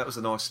 So that was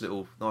a nice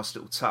little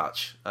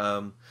touch.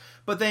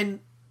 But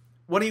then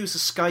when he was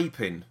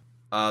escaping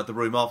the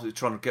room after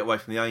trying to get away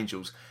from the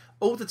angels,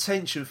 all the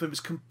tension for him was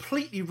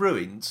completely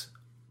ruined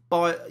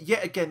by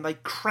yet again they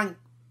cranked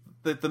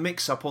the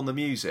mix up on the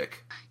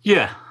music.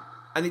 Yeah,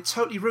 and it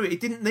totally ruined. It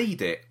didn't need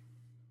it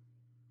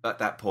at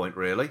that point,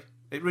 really.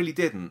 It really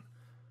didn't.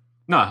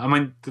 No, I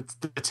mean the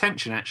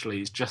tension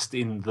actually is just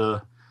in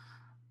the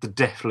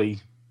deathly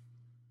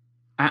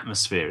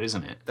atmosphere,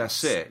 isn't it?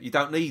 That's it. You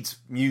don't need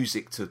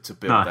music to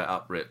build that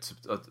up, Rip,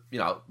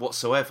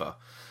 whatsoever.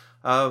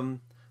 But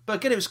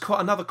again, it was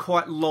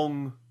quite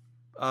long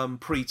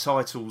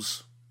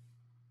pre-titles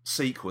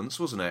sequence,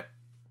 wasn't it?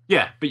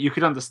 Yeah, but you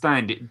could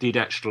understand it did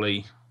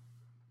actually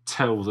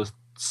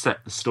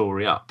set the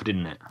story up,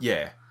 didn't it?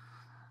 Yeah.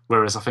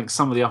 Whereas I think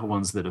some of the other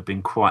ones that have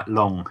been quite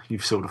long,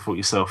 you've sort of thought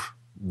yourself,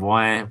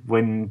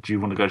 when do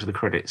you want to go to the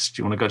credits?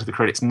 Do you want to go to the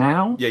credits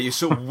now? Yeah, you're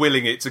sort of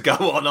willing it to go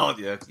on, aren't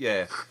you?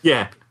 Yeah.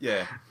 Yeah.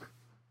 Yeah.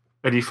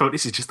 And you thought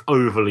this is just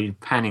overly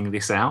panning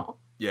this out.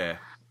 Yeah.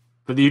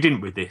 But you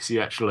didn't with this, you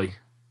actually...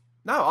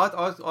 No,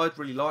 I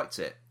really liked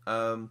it.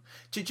 Do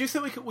you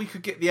think we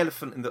could get the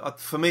elephant in the...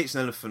 For me, it's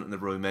an elephant in the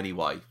room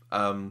anyway.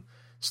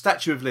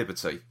 Statue of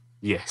Liberty.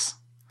 Yes.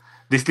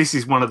 This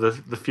is one of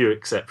the few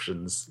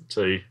exceptions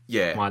to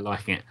my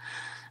liking it.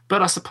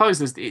 But I suppose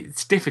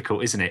it's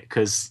difficult, isn't it?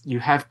 Because you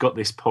have got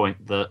this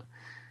point that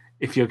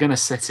if you're going to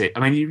set it...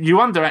 I mean, you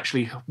wonder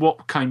actually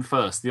what came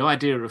first. The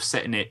idea of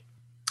setting it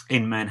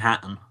in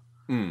Manhattan.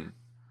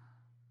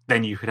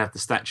 Then you could have the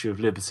Statue of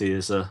Liberty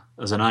as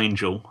an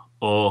angel.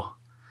 Or,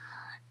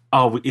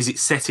 is it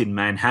set in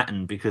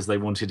Manhattan because they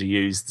wanted to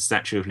use the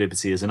Statue of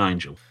Liberty as an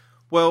angel?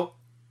 Well,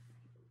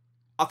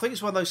 I think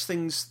it's one of those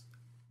things...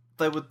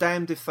 They were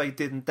damned if they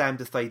did and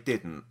damned if they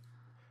didn't.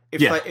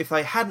 If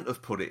they hadn't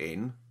have put it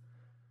in...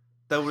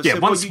 They would have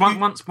said, once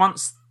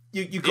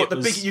you got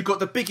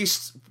the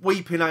biggest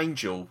weeping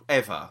angel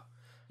ever,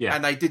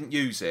 and they didn't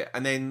use it,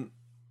 and then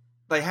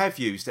they have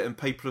used it, and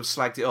people have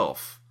slagged it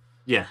off.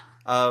 Yeah,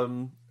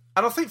 and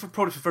I think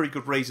for very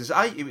good reasons.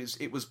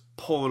 It was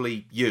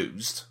poorly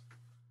used.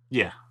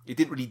 Yeah, it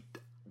didn't really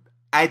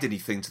add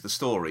anything to the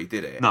story,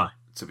 did it? No,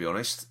 to be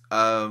honest.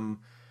 The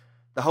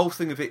whole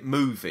thing of it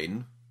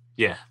moving,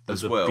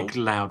 as well, big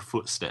loud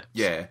footsteps.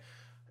 Yeah.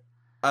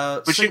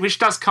 Which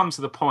does come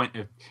to the point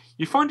of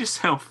you find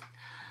yourself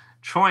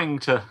trying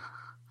to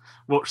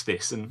watch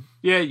this, and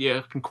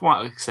I can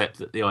quite accept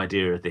that the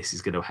idea of this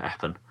is going to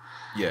happen.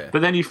 Yeah.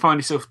 But then you find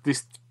yourself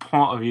this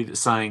part of you that's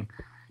saying,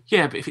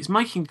 yeah, but if it's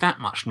making that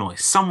much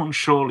noise, someone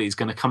surely is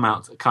going to come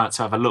out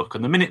to have a look.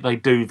 And the minute they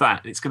do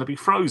that, it's going to be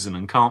frozen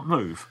and can't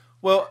move.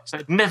 Well, so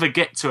it'd never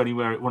get to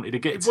anywhere it wanted to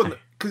get to.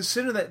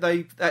 Considering that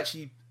they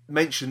actually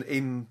mentioned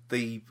in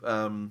the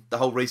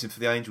whole reason for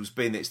the Angels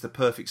being that it's the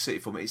perfect city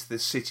for me, it's the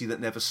city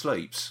that never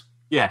sleeps.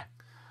 Yeah.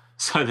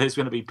 So there's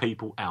going to be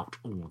people out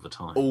all the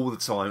time. All the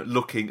time,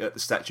 looking at the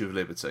Statue of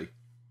Liberty.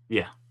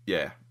 Yeah.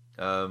 Yeah.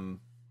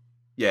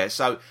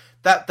 So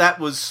that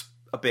was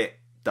a bit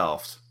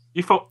daft.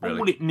 You thought really.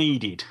 All it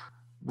needed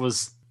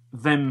was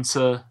them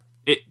to...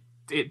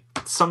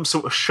 some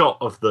sort of shot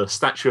of the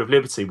Statue of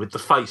Liberty with the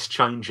face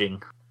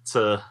changing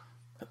to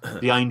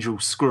the angel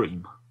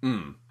scream.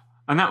 Mm.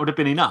 And that would have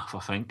been enough, I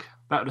think.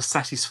 That would have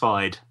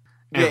satisfied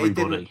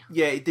everybody.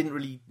 It didn't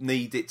really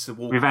need it to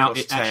walk without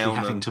across it actually town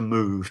having to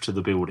move to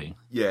the building.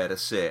 Yeah,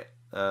 that's it.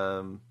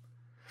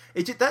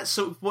 That's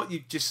sort of what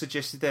you just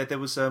suggested there. There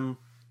was a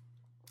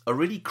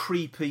really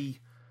creepy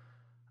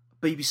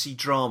BBC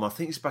drama, I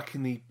think it's back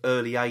in the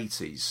early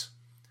 80s,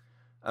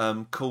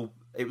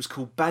 it was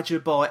called Badger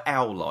by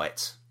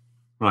Owlite.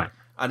 Right.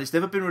 And it's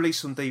never been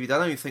released on DVD. I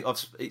don't even think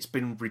it's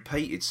been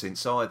repeated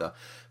since either.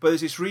 But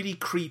there's this really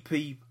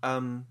creepy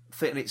thing,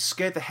 and it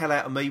scared the hell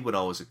out of me when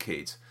I was a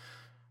kid.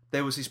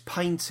 There was this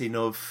painting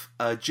of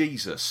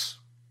Jesus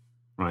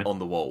on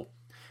the wall.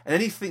 And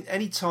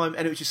any time,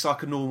 and it was just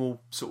like a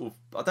normal sort of,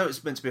 I don't know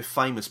it's meant to be a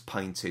famous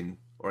painting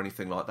or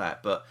anything like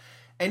that, but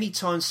any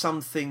time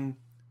something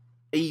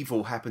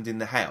evil happened in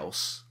the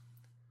house,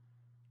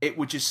 it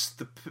would just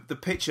the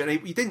picture,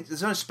 and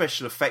there's no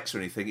special effects or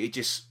anything. It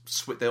just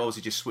they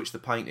obviously just switched the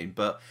painting,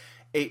 but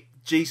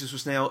Jesus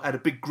was now had a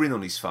big grin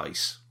on his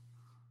face.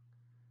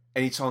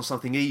 Anytime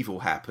something evil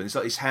happened, it's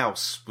like his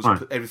house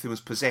was everything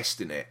was possessed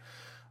in it,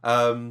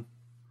 and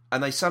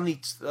they suddenly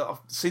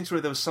seemed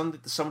to there was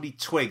somebody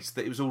twigged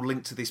that it was all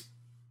linked to this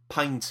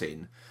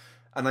painting,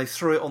 and they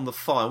threw it on the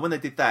fire. And when they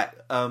did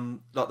that,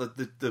 like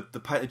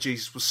the painting of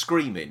Jesus was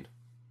screaming.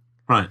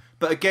 Right.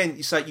 But again,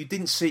 you say you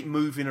didn't see it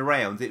moving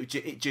around. It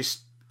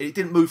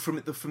didn't move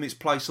from its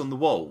place on the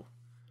wall.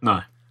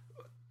 No.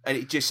 And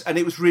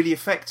it was really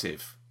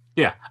effective.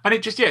 Yeah, and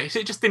it just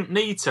didn't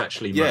need to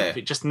actually move. Yeah.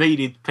 It just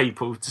needed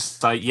people to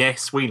say,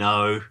 yes, we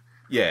know.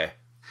 Yeah.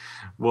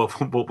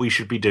 What we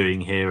should be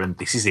doing here, and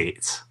this is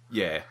it.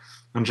 Yeah.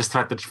 And just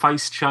had the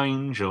face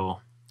change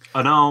or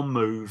an arm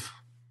move.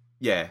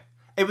 Yeah.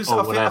 It was.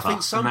 I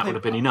think some and that people, would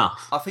have been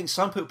enough. I think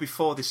some people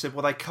before they said,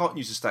 well, they can't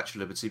use the Statue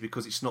of Liberty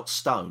because it's not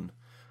stone.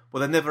 Well,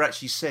 they never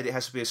actually said it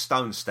has to be a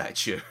stone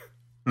statue.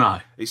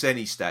 No. It's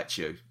any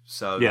statue.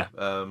 So, yeah.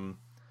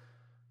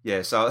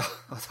 So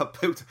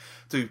people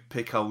do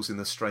pick holes in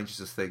the strangest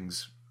of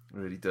things.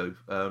 Really do.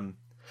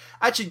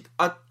 Actually,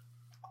 I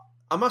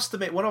must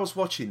admit, when I was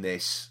watching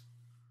this,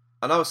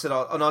 and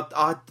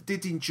I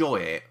did enjoy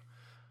it,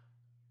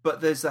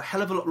 but there's a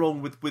hell of a lot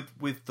wrong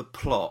with the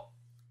plot,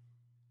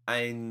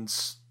 and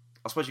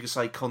I suppose you could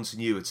say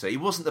continuity.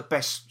 It wasn't the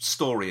best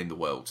story in the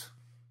world.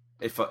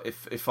 If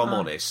I'm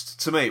honest,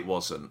 to me it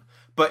wasn't,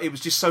 but it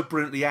was just so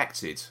brilliantly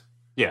acted,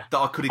 that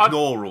I could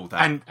ignore all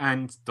that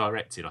and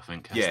directed. I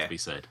think has to be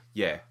said.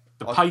 Yeah,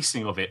 the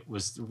pacing of it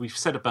was. We've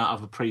said about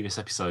other previous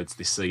episodes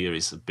this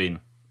series have been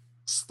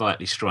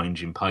slightly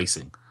strange in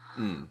pacing.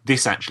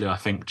 This actually, I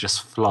think,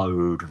 just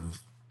flowed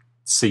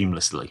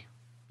seamlessly.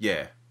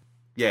 Yeah,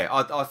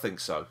 I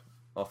think so.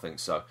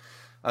 It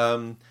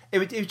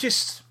was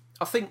just,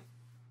 I think,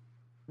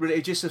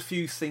 really, just a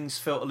few things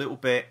felt a little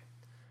bit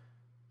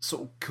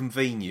sort of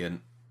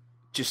convenient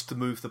just to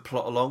move the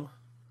plot along.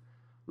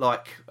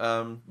 Like,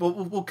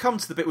 we'll come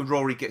to the bit when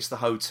Rory gets the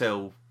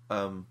hotel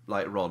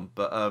later on,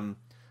 but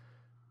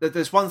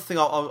there's one thing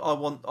I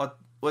want.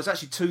 There's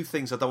actually two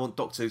things I don't want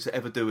Doctor Who to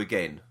ever do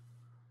again.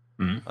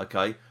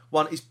 Okay,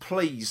 one is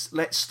please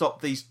let's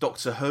stop these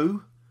Doctor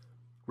Who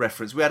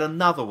reference. We had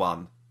another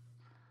one,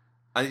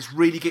 and it's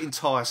really getting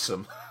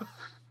tiresome.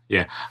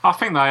 Yeah, I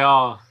think they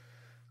are.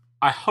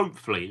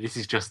 Hopefully this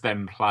is just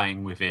them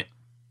playing with it.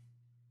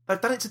 They've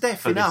done it to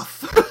death enough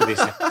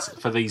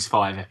for these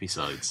 5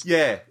 episodes.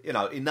 Yeah,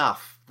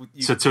 enough.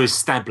 So to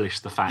establish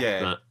the fact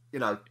that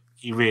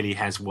he really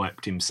has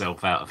wiped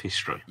himself out of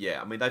history.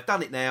 Yeah, I mean they've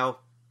done it now.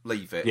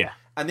 Leave it. Yeah.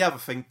 And the other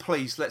thing,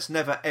 please, let's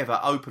never ever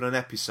open an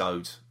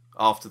episode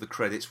after the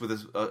credits with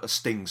a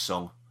Sting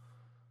song.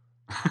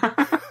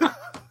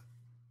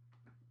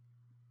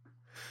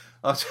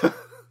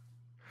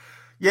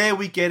 Yeah,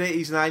 we get it.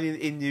 He's an alien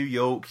in New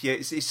York. Yeah,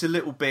 it's a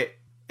little bit.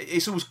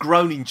 It's almost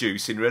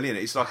groan-inducing, really, isn't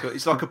it?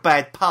 It's like a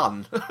bad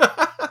pun.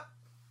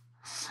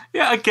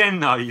 Yeah, again,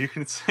 though, you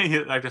can see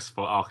that they just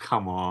thought, "Oh,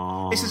 come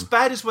on." It's as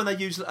bad as when they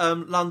use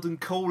London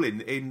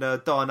Calling in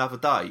Die Another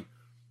Day,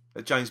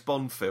 a James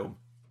Bond film.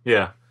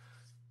 Yeah,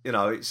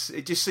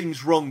 it just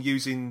seems wrong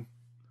using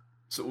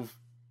sort of.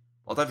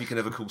 I don't think you can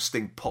ever call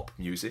Sting pop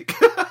music.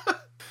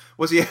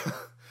 Was he?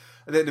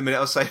 And then in a minute,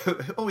 I'll say,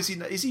 "Oh, is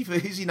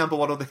he number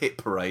one on the hit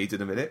parade?"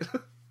 In a minute.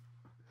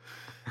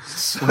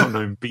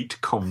 Well-known beat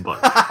combo.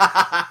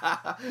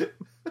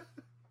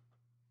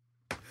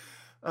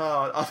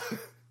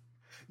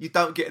 You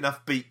don't get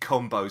enough beat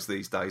combos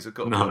these days, I've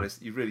got to be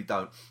honest. You really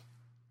don't.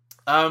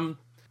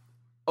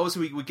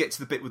 Obviously, we get to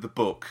the bit with the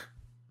book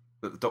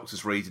that the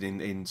Doctor's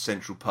reading in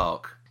Central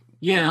Park.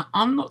 Yeah,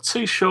 I'm not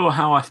too sure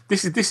how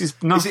This is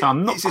nothing.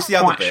 I'm not is this the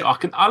other quite bit?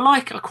 sure. I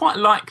quite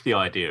like the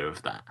idea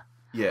of that.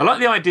 Yeah. I like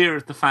the idea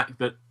of the fact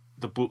that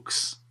the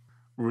book's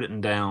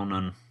written down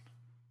and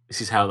this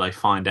is how they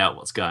find out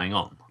what's going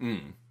on.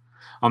 Mm.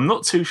 I'm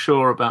not too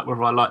sure about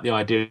whether I like the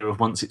idea of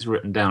once it's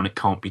written down, it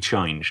can't be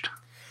changed.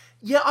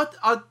 Yeah,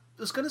 I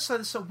was going to say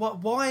this. So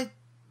why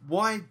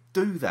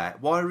do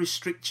that? Why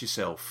restrict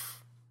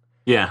yourself?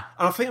 Yeah.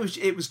 And I think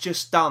it was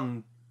just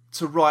done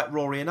to write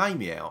Rory and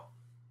Amy out.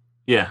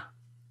 Yeah.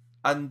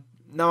 And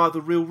no other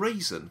real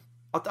reason.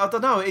 I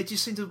don't know. It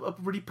just seemed a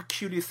really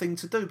peculiar thing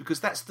to do because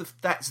that's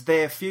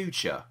their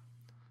future.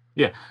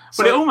 Yeah,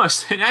 but it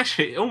almost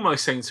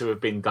seemed to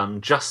have been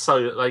done just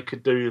so that they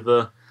could do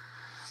the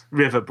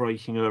River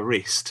breaking her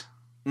wrist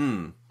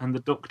and the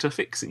Doctor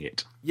fixing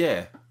it.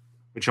 Yeah,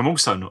 which I'm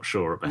also not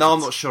sure about. No, I'm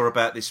not sure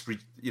about this.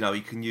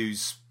 You can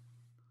use,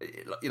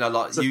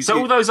 so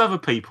all those other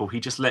people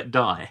he just let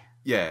die.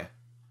 Yeah,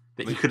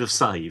 that he could have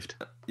saved.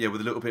 Yeah,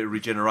 with a little bit of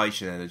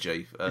regeneration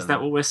energy. Is that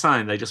what we're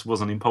saying? They just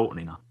wasn't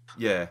important enough.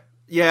 Yeah.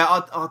 Yeah,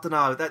 I don't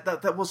know.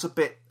 That was a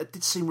bit. It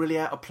did seem really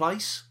out of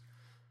place.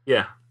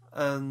 Yeah.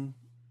 I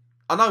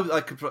know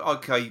I could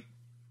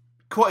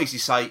quite easily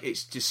say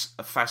it's just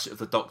a facet of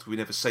the Doctor we've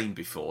never seen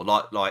before.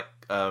 Like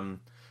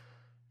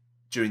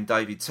during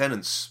David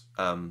Tennant's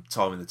time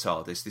in the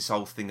TARDIS, this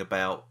whole thing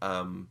about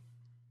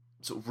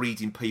sort of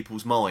reading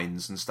people's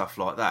minds and stuff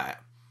like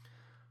that.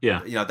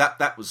 Yeah.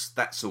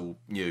 That's all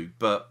new.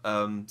 But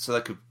so they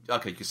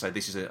you could say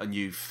this is a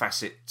new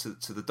facet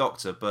to the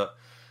Doctor, but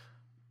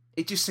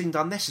it just seemed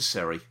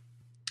unnecessary.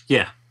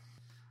 Yeah,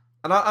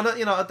 and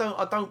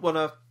I don't want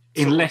to,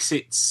 unless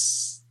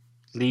it's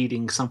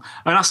leading some.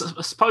 I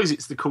suppose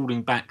it's the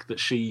calling back that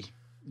she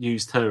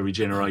used her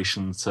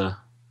regeneration to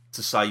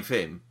save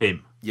him.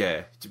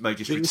 Yeah,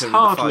 maybe just return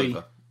the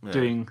favour.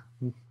 Doing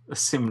a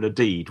similar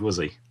deed, was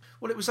he?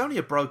 Well, it was only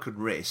a broken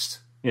wrist.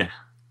 Yeah,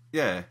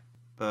 yeah,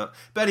 but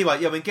anyway,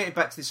 yeah. I mean, getting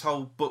back to this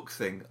whole book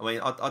thing. I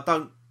mean, I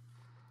don't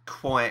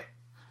quite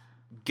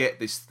get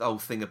this whole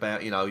thing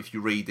about, if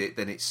you read it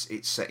then it's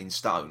set in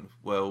stone.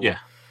 Well, yeah.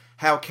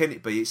 How can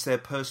it be? It's their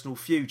personal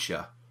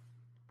future,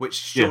 which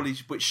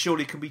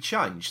surely can be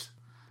changed.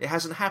 It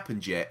hasn't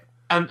happened yet.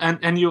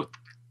 And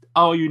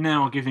are you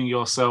now giving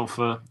yourself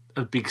a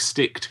big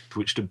stick to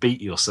which to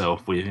beat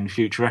yourself with in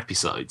future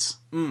episodes?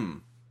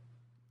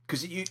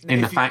 Because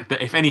fact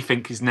that if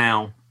anything is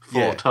now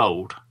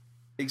foretold,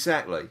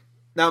 exactly.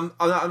 Now,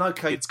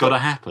 okay, it's got to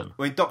happen.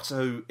 I mean, Doctor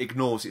Who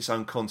ignores its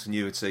own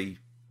continuity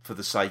for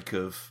the sake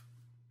of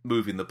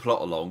moving the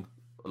plot along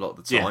a lot of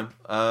the time.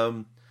 Yeah.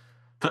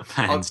 But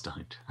fans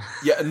don't.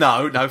 Yeah,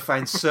 no,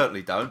 fans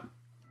certainly don't.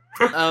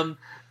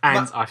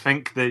 I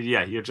think that,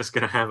 you're just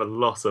going to have a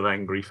lot of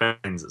angry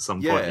fans at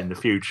some point in the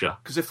future.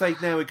 Because if they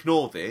now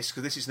ignore this,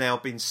 because this has now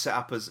been set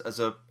up as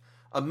a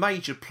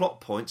major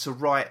plot point to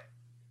write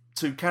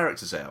two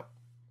characters out.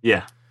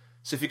 Yeah.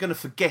 So if you're going to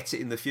forget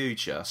it in the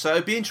future, so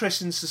it'd be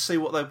interesting to see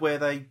where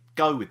they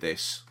go with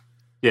this.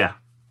 Yeah.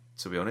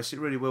 To be honest, it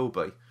really will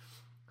be.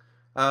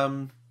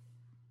 So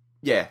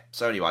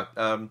anyway,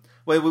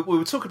 we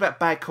were talking about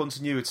bad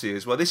continuity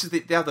as well. This is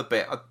the other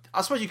bit.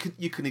 I suppose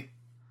you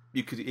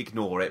could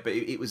ignore it, but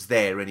it was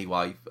there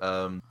anyway.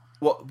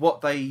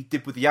 What they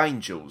did with the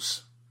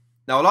angels.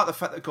 Now, I like the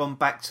fact they've gone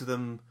back to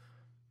them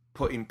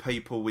putting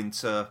people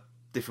into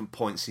different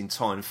points in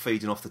time,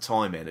 feeding off the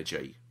time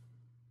energy.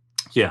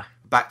 Yeah,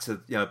 back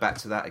to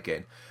that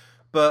again.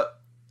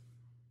 But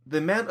the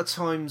amount of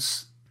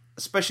times,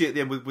 especially at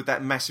the end with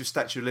that massive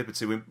Statue of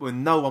Liberty,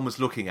 when no one was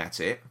looking at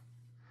it.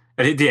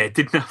 And it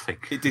did nothing.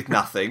 It did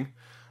nothing.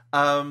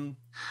 And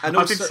I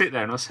also, did sit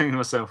there and I was thinking to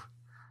myself,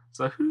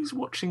 so who's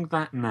watching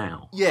that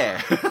now?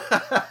 Yeah.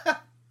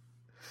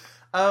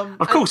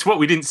 Of course, what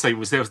we didn't see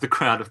was there was the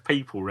crowd of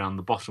people around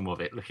the bottom of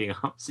it looking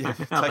up. So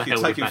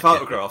taking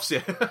photographs,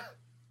 yeah.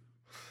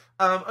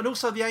 And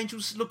also the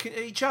angels looking at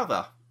each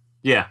other.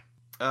 Yeah.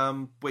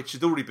 Which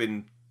had already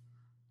been,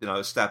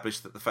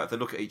 established that the fact they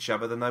look at each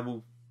other, then they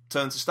will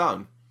turn to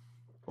stone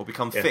or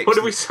become fixed. What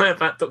do we say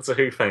about Doctor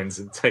Who fans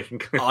and taking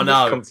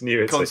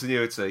continuity?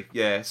 Continuity,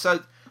 yeah.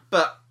 So,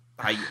 but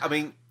hey, I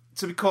mean,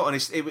 to be quite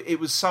honest, it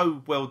was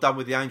so well done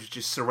with the angels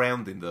just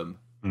surrounding them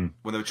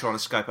when they were trying to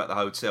escape out the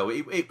hotel.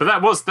 But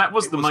that was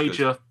the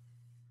major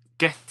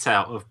get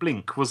out of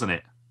Blink, wasn't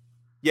it?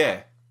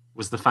 Yeah,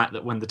 was the fact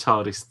that when the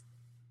TARDIS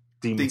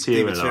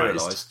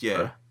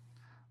dematerialised,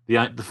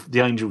 the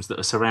angels that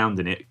are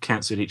surrounding it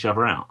cancelled each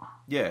other out.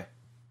 Yeah.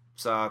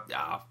 So,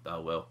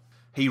 oh well.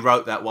 He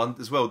wrote that one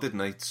as well,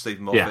 didn't he,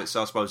 Stephen Moffat? Yeah.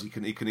 So I suppose he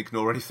can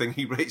ignore anything.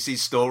 It's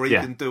his story. He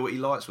can do what he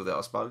likes with it,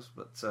 I suppose.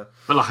 But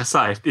like I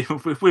say,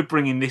 if we're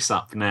bringing this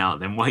up now,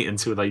 then wait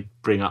until they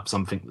bring up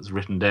something that's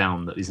written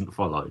down that isn't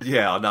followed.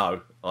 Yeah, I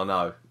know.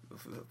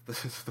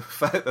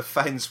 The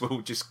fans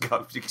will just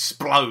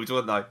explode,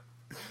 won't they?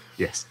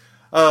 Yes.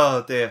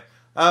 Oh dear.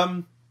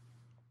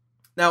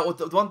 Now,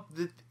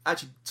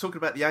 actually, talking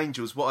about the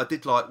angels, what I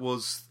did like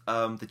was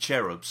the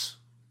cherubs.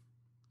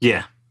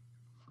 Yeah.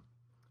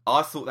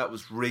 I thought that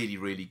was really,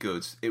 really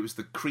good. It was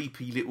the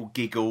creepy little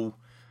giggle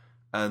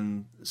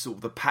and sort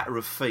of the patter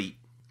of feet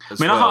as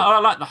well. I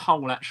like the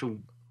whole actual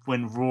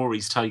when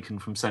Rory's taken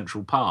from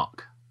Central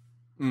Park.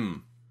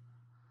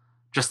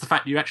 Just the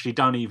fact you actually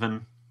don't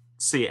even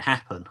see it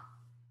happen.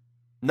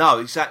 No,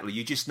 exactly.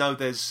 You just know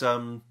there's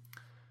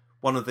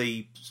one of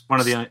the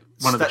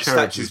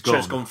cherubs has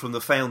gone from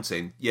the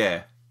fountain.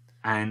 Yeah,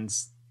 and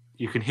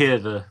you can hear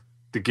the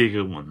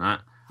giggle on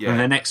that. Yeah. And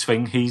the next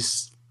thing,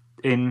 he's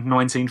in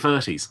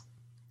 1930s.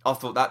 I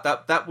thought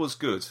that was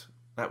good.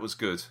 That was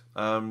good.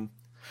 Now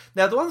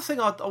the one thing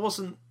I thought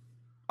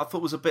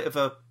was a bit of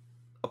a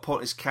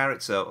pointless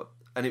character,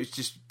 and it was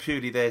just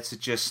purely there to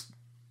just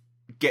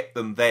get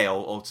them there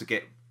or to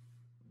get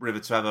River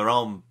to have her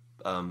arm,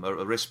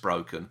 her wrist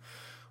broken,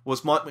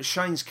 was Mike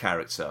McShane's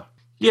character.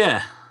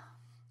 Yeah.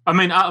 I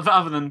mean,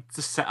 other than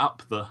to set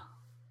up the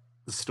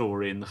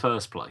story in the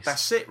first place.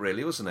 That's it,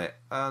 really, wasn't it?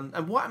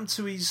 And what happened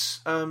to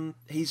his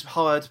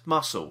hired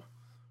muscle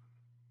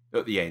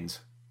at the end?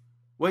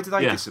 Where did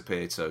they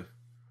disappear to?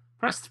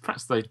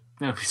 Perhaps they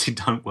obviously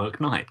don't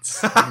work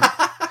nights.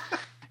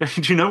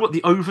 Do you know what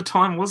the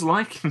overtime was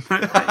like in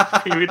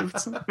that period of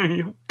time in New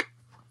York?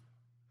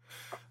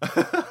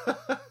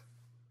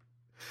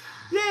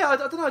 Yeah, I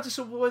don't know. I just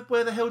thought,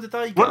 where the hell did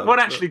they go? What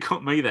actually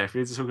got me there, if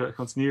you talk about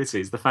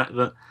continuity, is the fact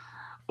that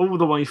all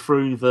the way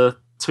through the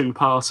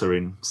two-parter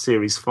in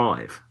Series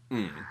 5,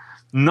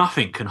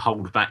 nothing can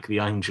hold back the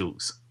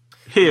angels.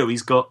 Here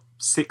he's got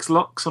 6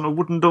 locks on a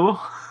wooden door.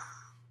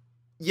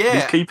 Yeah.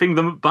 He's keeping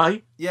them at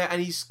bay. Yeah,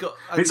 and he's got...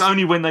 It's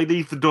only when they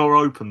leave the door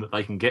open that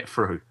they can get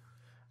through.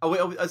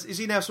 Is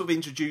he now sort of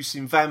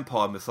introducing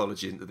vampire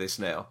mythology into this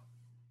now?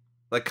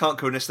 They can't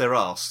go unless they're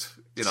asked,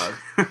 you know.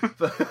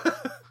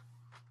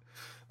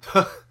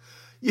 but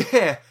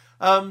yeah,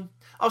 I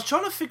was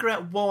trying to figure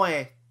out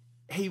why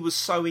he was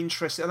so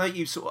interested. I know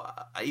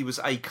he was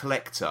a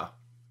collector.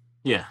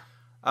 Yeah.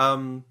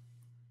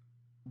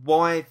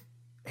 Why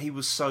he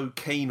was so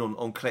keen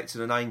on collecting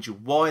an angel?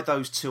 Why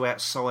those two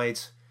outside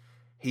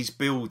his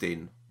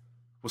building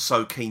were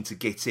so keen to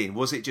get in?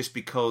 Was it just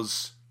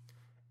because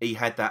he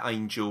had that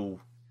angel?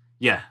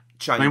 Yeah.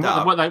 Chained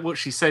up? What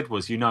she said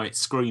was, it's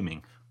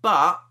screaming.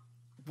 But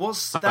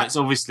it's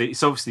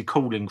obviously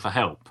calling for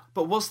help.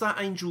 But was that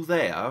angel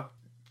there,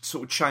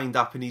 sort of chained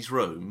up in his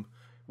room,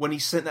 when he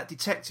sent that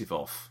detective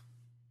off?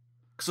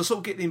 Because I sort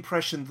of get the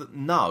impression that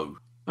no.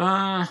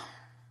 Yeah,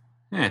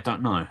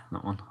 don't know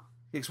that one.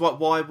 Because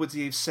why would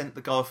he have sent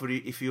the guy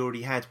if he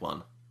already had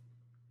one?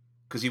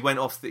 Because he went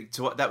off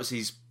that was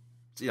his,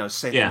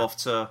 sent him off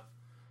to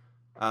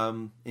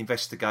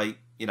investigate.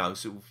 Do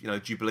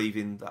you believe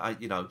in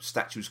that?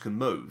 Statues can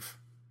move?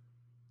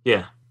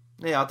 Yeah.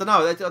 Yeah, I don't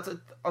know.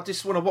 I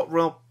just want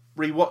to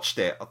rewatched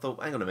it. I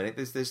thought, hang on a minute,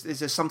 is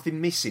there something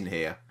missing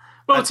here?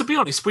 Well, to be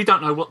honest, we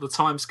don't know what the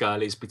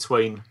timescale is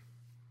between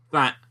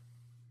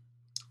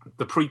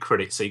the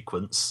pre-credit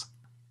sequence,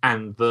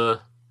 and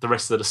the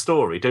rest of the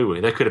story, do we?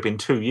 There could have been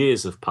 2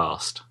 years have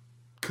passed.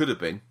 Could have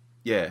been,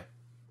 yeah.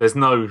 There's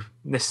no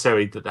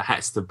necessary that there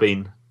has to have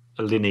been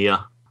a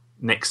linear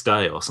next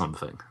day or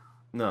something.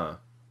 No,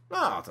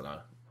 I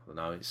don't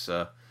know. It's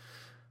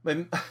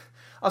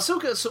I still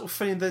get a sort of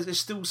feeling there's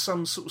still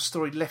some sort of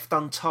story left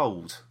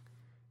untold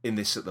in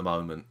this at the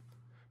moment.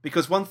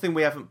 Because one thing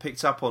we haven't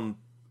picked up on...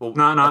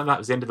 No, that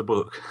was the end of the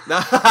book.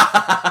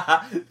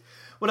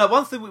 Well, no,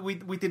 one thing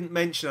we didn't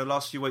mention in the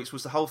last few weeks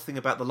was the whole thing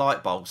about the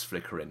light bulbs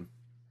flickering.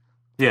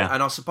 Yeah.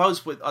 And I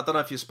suppose, I don't know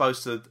if you're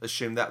supposed to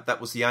assume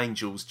that was the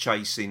angels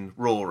chasing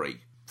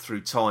Rory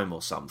through time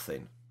or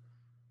something.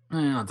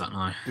 Yeah, I don't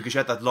know. Because you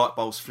had that light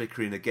bulbs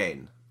flickering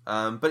again.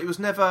 But it was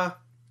never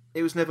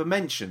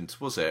mentioned,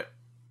 was it?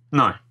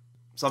 No.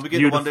 So I'm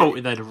beginning to wonder... You'd have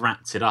thought they'd have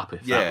wrapped it up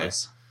if that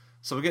was...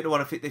 So we're getting to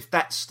wonder if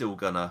that's still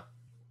going to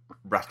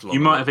rattle on. You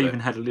might have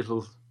even had a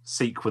little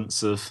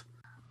sequence of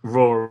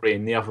Rory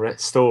and the other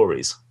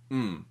stories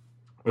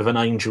with an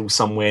angel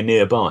somewhere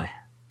nearby.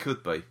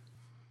 Could be.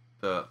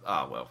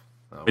 Well.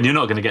 And you're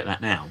not going to get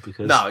that now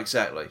because... No,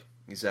 exactly.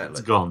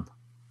 It's gone.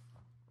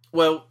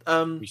 Well,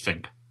 we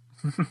think.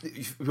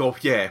 Well,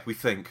 yeah, we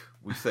think.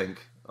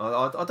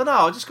 I don't know.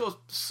 I just got a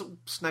sort of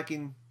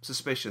snagging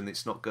suspicion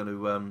it's not going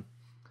to...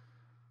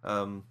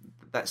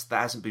 that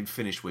hasn't been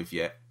finished with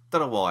yet.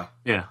 Don't know why.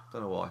 Yeah.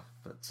 Don't know why.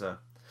 But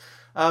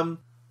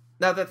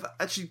now that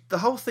actually the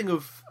whole thing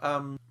of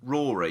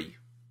Rory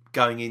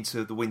going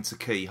into the Winter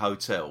Key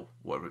Hotel,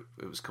 whatever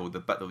it was called,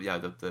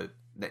 the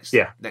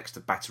next to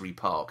Battery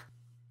Park,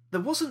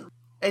 there wasn't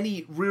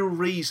any real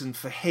reason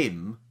for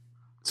him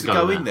to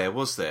go in there,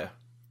 was there?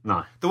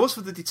 No. There was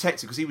for the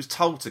detective because he was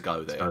told to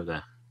go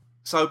there.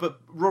 So, but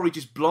Rory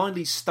just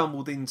blindly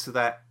stumbled into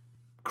that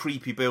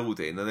creepy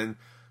building and then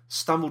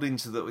stumbled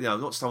into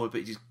not stumbled, but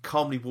he just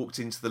calmly walked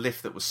into the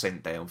lift that was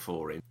sent down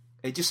for him.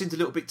 It just seemed a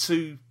little bit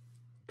too...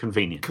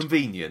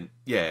 Convenient,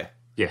 yeah.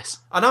 Yes.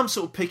 And I'm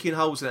sort of picking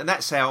holes in it, and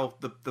that's how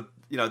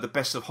the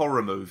best of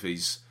horror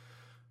movies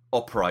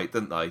operate,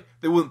 don't they?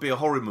 There wouldn't be a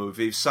horror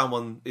movie if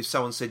someone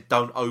said,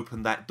 "Don't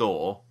open that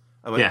door,"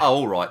 and went, "Oh,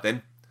 all right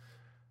then,"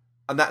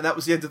 and that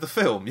was the end of the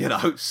film, you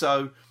know.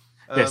 So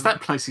yes,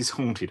 that place is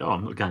haunted. Oh,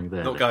 I'm not going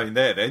there. Not going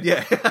there then.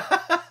 Yeah.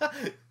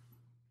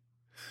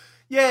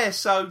 Yeah.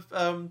 So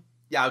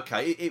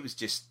okay. It was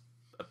just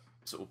a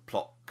sort of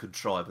plot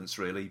contrivance,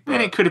 really. But,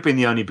 and it could have been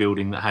the only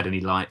building that had any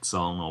lights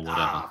on or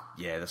whatever.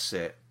 Yeah, that's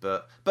it.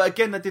 But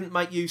again, they didn't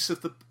make use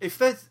of if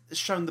they'd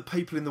shown the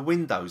people in the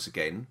windows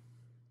again.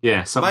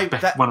 Yeah,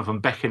 one of them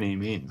beckoning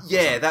him in.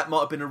 Yeah, that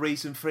might have been a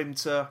reason for him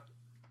to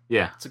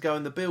go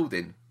in the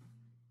building.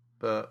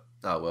 But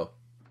oh well.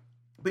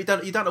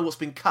 But you don't know what's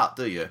been cut,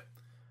 do you?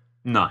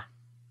 No.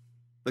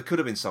 There could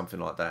have been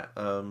something like that.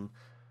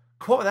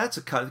 Quite that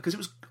to cut because it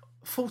was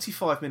a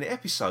 45-minute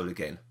episode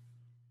again.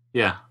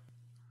 Yeah.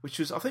 Which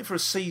was, I think, for a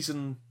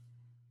season.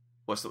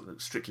 Well, it's not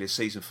strictly a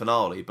season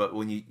finale, but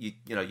when you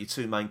know your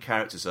two main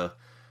characters are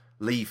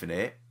leaving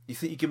it, you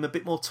think you give them a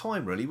bit more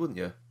time, really, wouldn't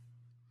you?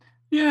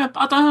 Yeah,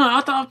 but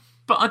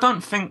I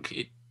don't think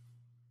it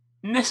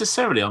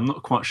necessarily. I'm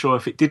not quite sure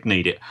if it did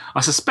need it.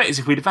 I suspect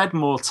if we'd have had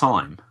more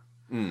time,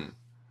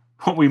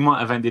 what we might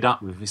have ended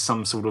up with is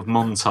some sort of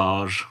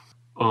montage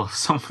or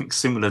something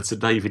similar to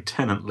David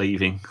Tennant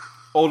leaving,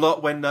 or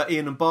like when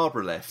Ian and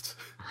Barbara left.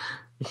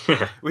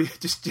 Yeah,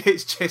 it's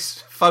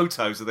just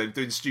photos of them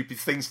doing stupid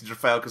things in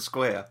Trafalgar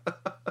Square.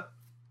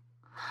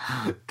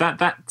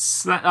 That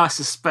I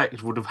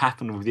suspect would have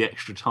happened with the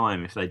extra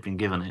time if they'd been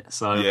given it.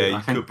 So yeah,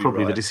 I think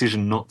probably the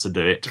decision not to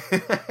do it.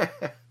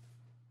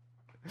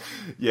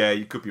 Yeah,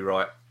 you could be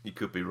right.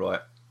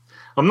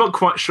 I'm not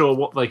quite sure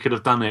what they could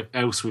have done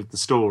else with the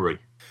story.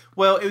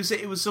 Well,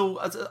 it was all.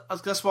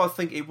 That's why I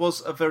think it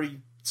was a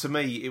very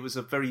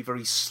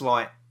very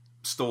slight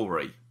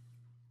story.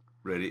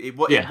 Really, it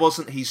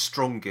wasn't his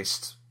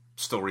strongest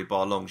story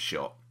by a long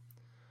shot.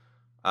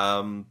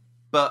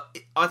 But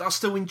I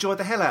still enjoyed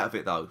the hell out of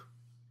it, though.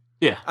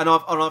 Yeah, and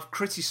I've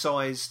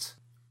criticised,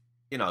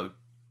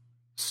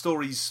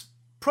 stories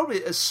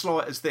probably as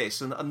slight as this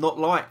and not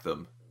like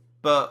them.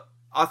 But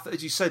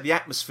as you said, the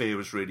atmosphere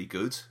was really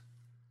good.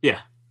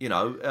 Yeah,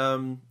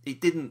 it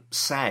didn't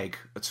sag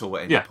at all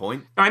at any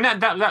point. I mean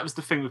that was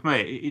the thing with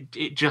me.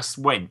 It just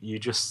went. You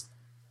just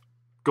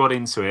got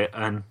into it,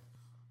 and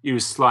you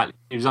was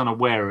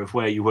unaware of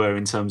where you were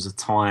in terms of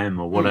time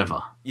or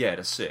whatever. Yeah,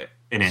 that's it.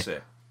 That's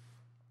it.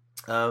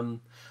 I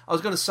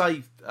was going to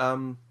say,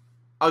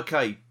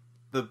 okay,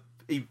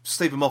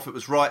 Stephen Moffat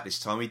was right this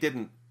time. He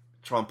didn't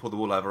try and pull the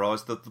wool over our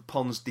eyes. The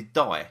Ponds did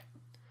die,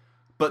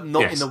 but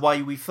not in the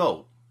way we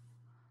thought.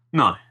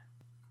 No.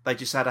 They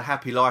just had a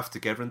happy life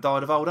together and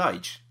died of old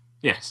age.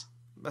 Yes.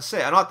 That's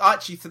it. And I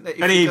actually think that...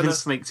 And he even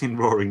sneaked in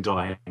roaring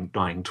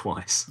dying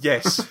twice.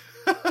 Yes.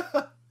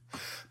 But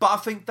I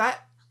think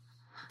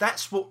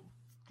that's what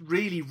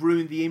really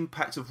ruined the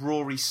impact of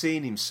Rory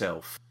seeing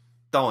himself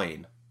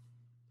dying.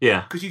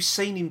 Yeah. Because you've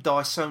seen him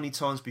die so many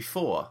times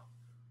before.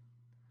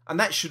 And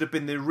that should have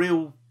been the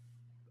real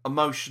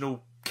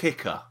emotional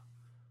kicker.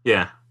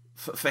 Yeah.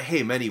 For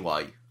him,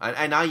 anyway.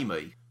 And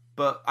Amy.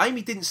 But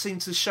Amy didn't seem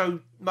to show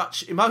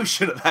much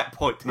emotion at that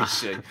point, did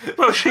she?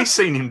 Well, she's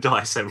seen him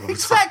die several times.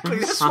 Exactly,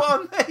 that's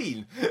what I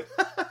mean.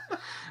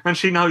 And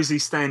she knows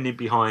he's standing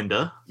behind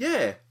her.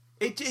 Yeah.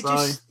 It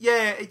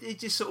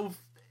just sort of...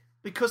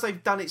 Because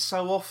they've done it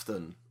so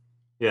often...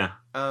 Yeah.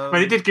 I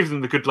mean, it did give them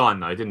the good line,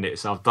 though, didn't it?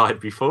 So I've died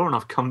before and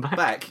I've come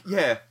back.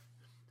 Yeah.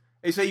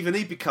 It's even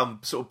he become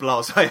sort of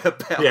blasé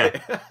about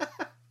it.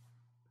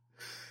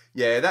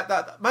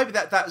 Yeah, maybe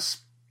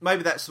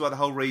that's why the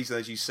whole reason,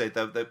 as you said,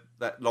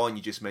 that line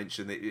you just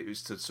mentioned, it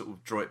was to sort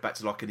of draw it back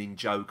to like an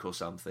in-joke or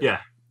something.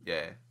 Yeah.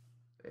 Yeah,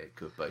 it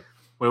could be.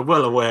 We're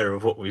well aware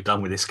of what we've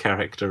done with this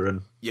character,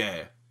 and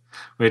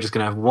we're just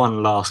going to have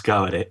one last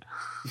go at it.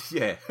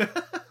 Yeah.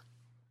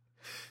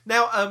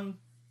 Now,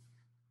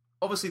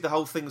 obviously, the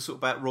whole thing was sort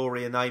of about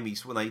Rory and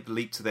Amy's when they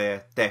leap to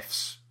their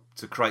deaths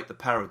to create the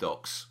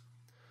paradox.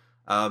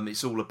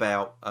 It's all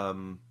about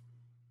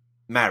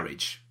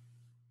marriage.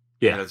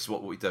 Yeah, that's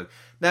what we do.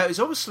 Now, it's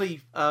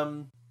obviously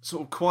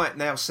sort of quite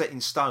now set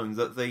in stone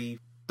that the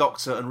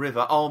Doctor and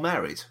River are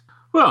married.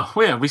 Well,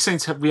 yeah,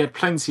 we had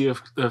plenty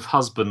of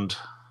husband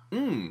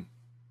and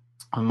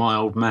my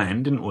old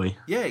man, didn't we?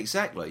 Yeah,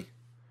 exactly.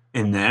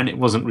 In there, and it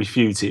wasn't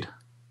refuted.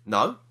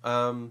 No.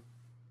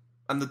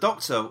 And the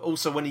Doctor,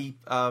 also when he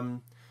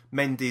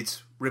mended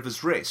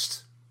River's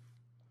wrist,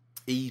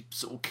 he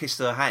sort of kissed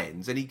her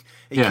hands, and he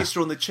kissed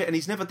her on the cheek, and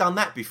he's never done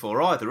that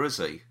before either, has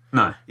he?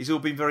 No. He's all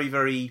been very,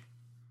 very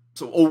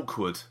sort of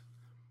awkward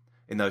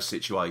in those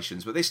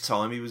situations, but this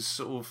time he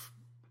was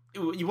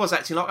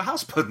acting like a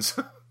husband.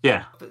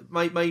 Yeah.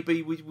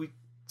 Maybe we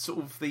sort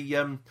of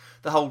the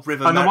whole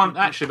River... And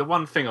the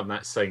one thing on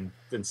that scene,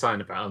 in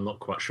saying about, I'm not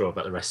quite sure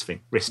about the wrist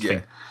thing,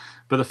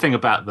 but the thing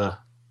about the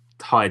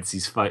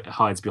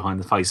hides behind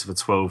the face of a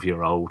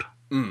 12-year-old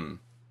and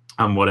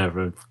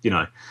whatever,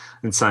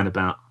 and saying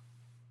about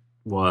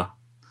why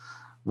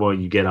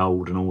you get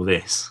old and all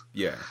this.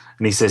 Yeah.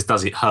 And he says,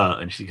 "Does it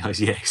hurt?" And she goes,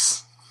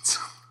 "Yes."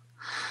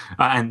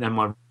 And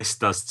my wrist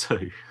does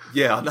too.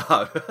 Yeah, I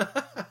know.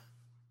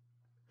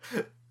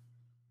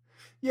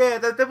 Yeah,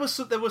 there was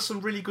some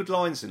really good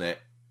lines in it,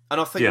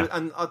 and I think,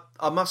 and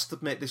I must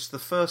admit, this is the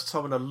first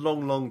time in a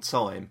long, long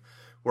time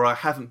where I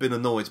haven't been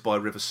annoyed by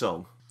River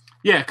Song.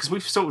 Yeah, because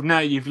we've sort of now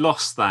you've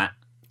lost that.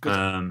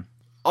 I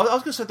was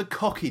going to say the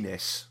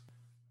cockiness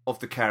of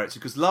the character,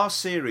 because last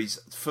series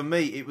for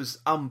me it was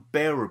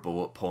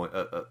unbearable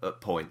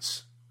at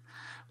points.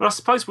 But I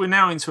suppose we're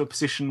now into a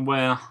position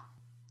where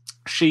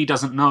she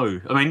doesn't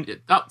know. I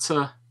mean, up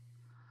to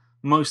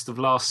most of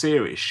last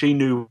series, she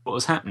knew what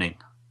was happening.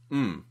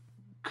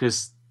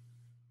 Because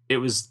it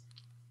was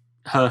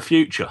her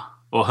future,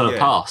 or her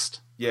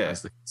past,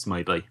 as the case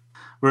may be.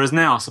 Whereas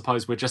now, I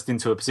suppose, we're just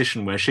into a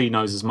position where she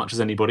knows as much as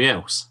anybody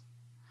else.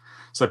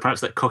 So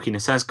perhaps that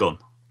cockiness has gone.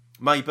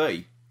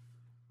 Maybe.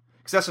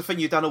 Because that's the thing,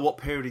 you don't know what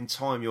period in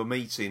time you're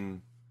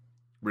meeting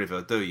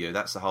River, do you?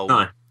 That's the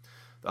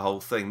whole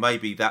thing.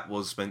 Maybe that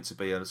was meant to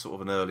be a sort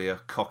of an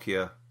earlier,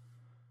 cockier...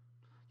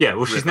 Yeah,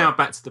 well, she's now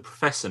back to the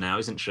professor now,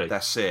 isn't she?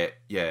 That's it,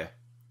 yeah.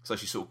 So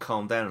she sort of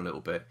calmed down a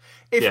little bit.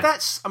 If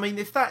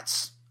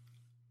that's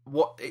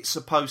what it's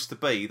supposed to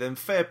be, then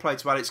fair play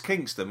to Alex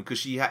Kingston, because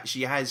she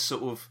has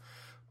sort of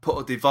put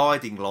a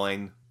dividing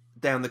line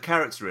down the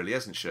character, really,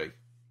 hasn't she?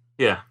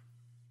 Yeah.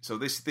 So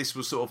this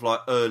was sort of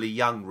like early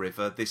young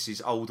River. This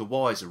is older,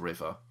 wiser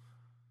River.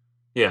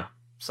 Yeah.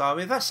 So I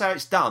mean, if that's how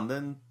it's done,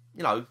 then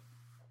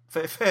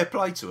fair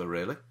play to her,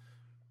 really.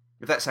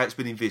 If that's how it's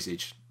been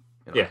envisaged.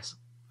 Yes.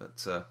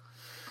 But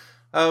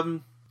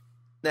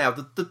now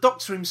the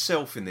Doctor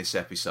himself in this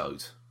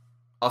episode,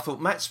 I thought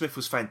Matt Smith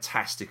was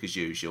fantastic as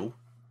usual.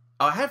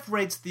 I have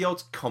read the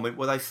odd comment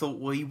where they thought,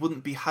 well, he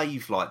wouldn't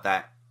behave like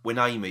that when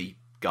Amy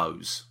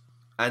goes,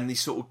 and he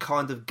sort of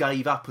kind of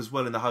gave up as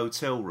well in the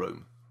hotel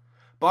room.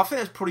 But I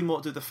think that's probably more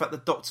to do with the fact the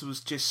Doctor was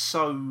just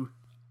so...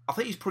 I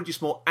think he's probably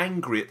just more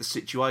angry at the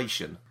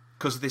situation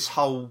because of this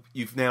whole,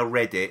 you've now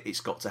read it,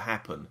 it's got to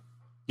happen.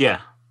 Yeah.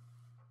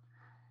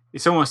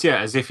 It's almost,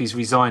 as if he's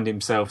resigned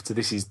himself to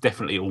this is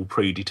definitely all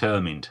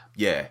predetermined.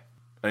 Yeah.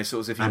 And it's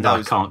sort of as if he knows...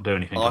 And I can't do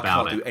anything about it. I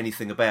can't do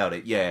anything about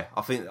it, yeah.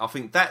 I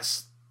think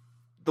that's...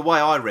 The way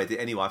I read it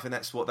anyway, I think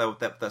that's what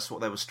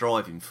they were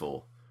striving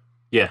for.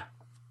 Yeah.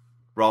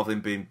 Rather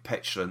than being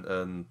petulant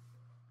and...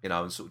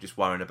 and sort of just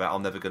worrying about,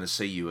 I'm never going to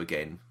see you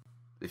again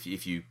if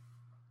you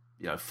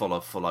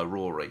follow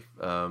Rory.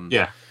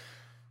 Yeah,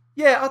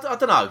 I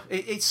don't know.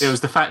 It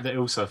was the fact that it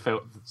also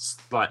felt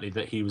slightly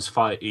that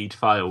he'd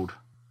failed.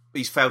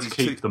 He's failed to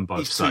keep them both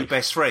his safe. Two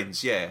best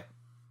friends. Yeah,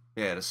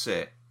 that's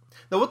it.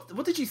 Now,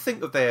 what did you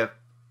think of their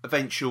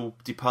eventual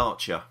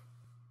departure?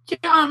 Yeah,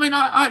 I mean,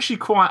 I actually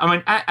quite. I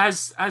mean,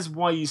 as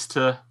ways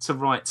to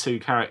write two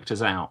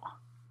characters out.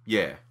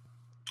 Yeah,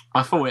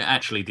 I thought it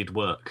actually did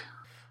work.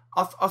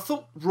 I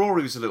thought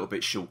Rory was a little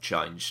bit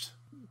shortchanged.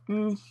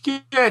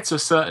 Yeah, to a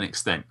certain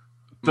extent.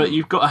 But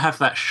you've got to have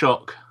that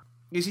shock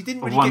because he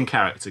didn't really of one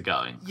character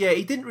going. Yeah,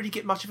 he didn't really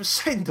get much of a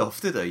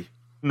send-off, did he?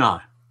 No.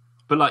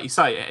 But like you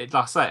say, it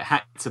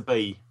had to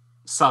be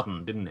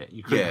sudden, didn't it?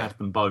 You couldn't have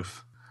them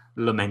both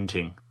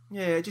lamenting.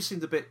 Yeah, it just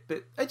seemed a bit...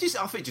 I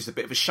think just a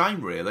bit of a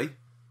shame, really.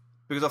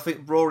 Because I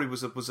think Rory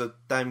was a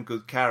damn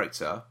good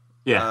character.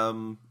 Yeah.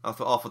 I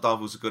thought Arthur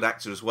Darvill was a good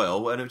actor as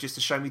well, and it was just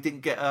a shame he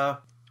didn't get a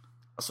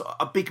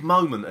big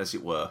moment, as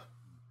it were.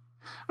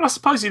 Well, I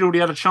suppose he'd already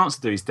had a chance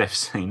to do his death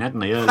scene,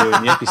 hadn't he, earlier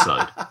in the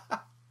episode?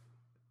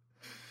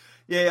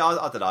 Yeah,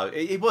 I don't know.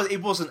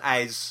 It wasn't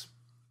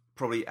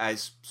probably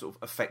as sort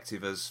of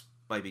effective as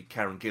maybe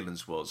Karen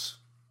Gillan's was.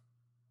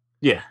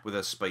 Yeah. With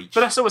her speech.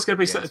 But that's always going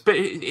to be... But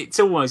it's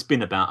always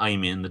been about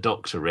Amy and the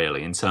Doctor,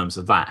 really, in terms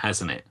of that,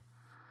 hasn't it?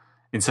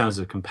 In terms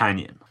of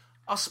companion.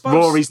 I suppose...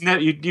 Rory's...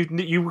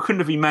 You couldn't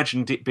have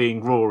imagined it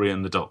being Rory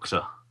and the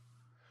Doctor.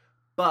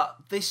 But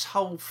this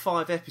whole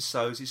 5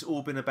 episodes, it's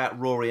all been about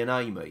Rory and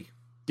Amy.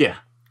 Yeah.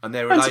 And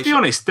their relation. And to be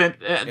honest, then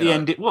at the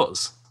end it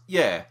was.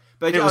 Yeah.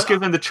 But it was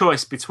given the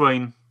choice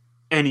between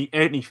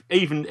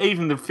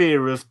even the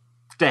fear of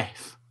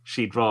death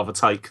she'd rather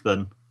take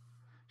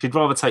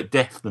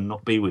death than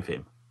not be with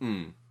him.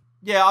 Mm.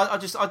 Yeah, I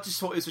just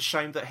thought it was a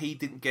shame that he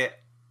didn't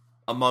get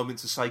a moment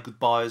to say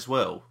goodbye as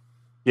well.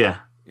 Yeah.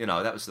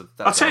 That was the...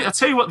 I'll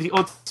tell you what the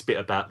oddest bit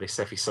about this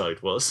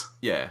episode was.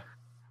 Yeah.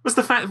 Was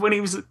the fact that when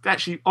he was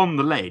actually on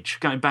the ledge,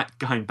 going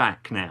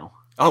back now.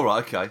 Oh,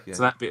 right, okay. Yeah.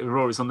 So that bit of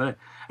Rory's on there.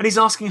 And he's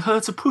asking her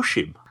to push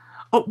him.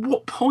 At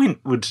what point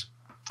would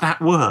that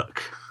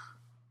work?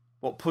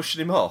 What, pushing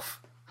him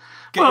off?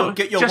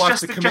 Get your wife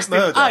to commit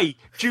murder? A,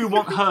 do you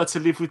want her to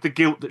live with the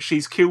guilt that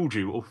she's killed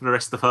you all for the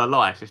rest of her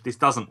life if this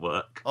doesn't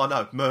work? Oh,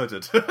 no,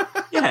 murdered.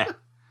 Yeah.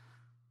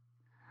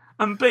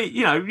 And B,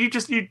 you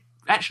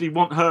actually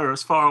want her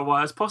as far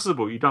away as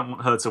possible. You don't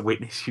want her to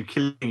witness you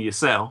killing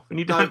yourself, and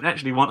you don't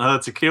actually want her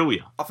to kill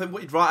you. I think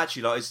what you'd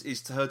actually like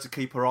is to her to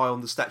keep her eye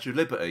on the Statue of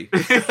Liberty.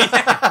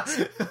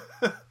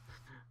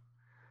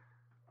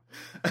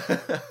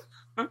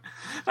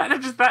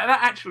 That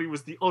actually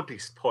was the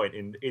oddest point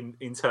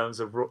in terms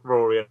of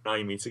Rory and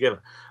Amy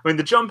together. I mean,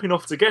 the jumping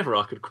off together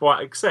I could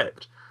quite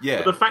accept. Yeah.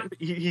 But the fact that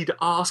he'd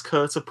ask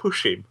her to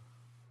push him.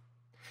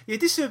 Yeah,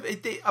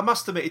 I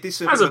must admit, it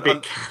did a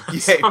bit...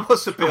 it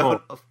was a bit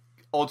of an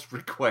odd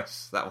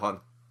request, that one.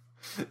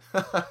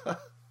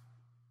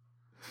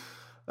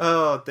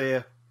 Oh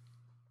dear.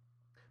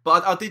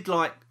 But I did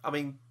like. I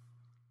mean,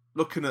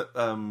 looking at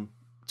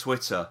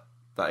Twitter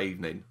that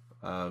evening,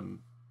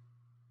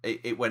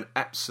 it went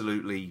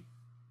absolutely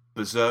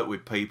berserk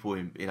with people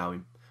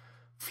in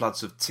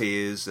floods of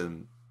tears,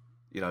 and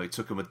it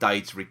took them a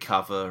day to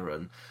recover.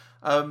 And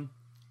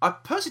I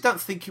personally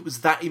don't think it was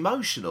that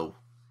emotional.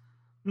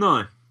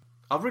 No,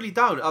 I really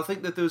don't. I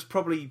think that there was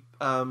probably,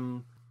 I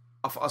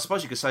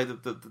suppose you could say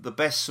that the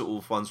best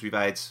sort of ones we've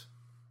had.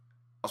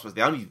 I suppose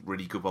the only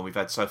really good one we've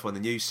had so far in the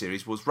new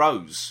series was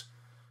Rose,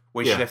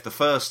 when she left the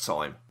first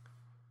time.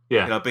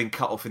 Yeah, being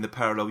cut off in the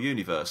parallel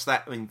universe.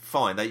 That, I mean,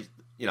 fine. They,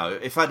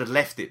 if they'd have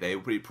left it there,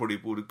 it probably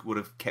would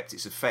have kept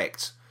its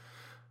effect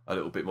a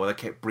little bit more. They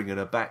kept bringing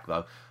her back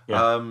though.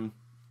 Yeah.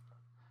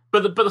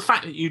 But the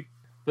fact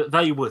that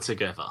they were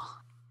together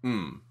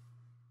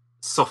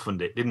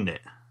softened it, didn't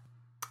it?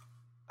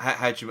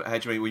 How do you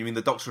mean? Well, you mean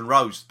the Doctor and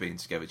Rose being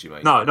together? Do you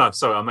mean? No.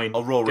 Sorry, I mean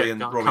Rory and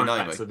coming Amy.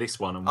 Back to this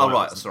one. And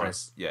right. Sorry.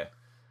 Yeah.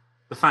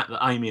 The fact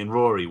that Amy and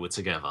Rory were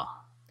together.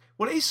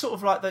 Well, it is sort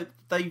of like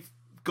they've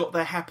got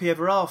their happy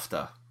ever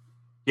after.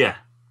 Yeah.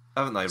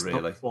 Haven't they? It's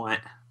Really? Not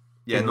quite.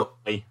 Yeah.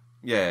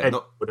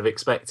 Not would have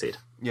expected.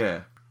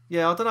 Yeah.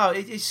 Yeah. I don't know.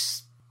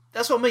 It's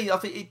that's what I mean. I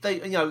think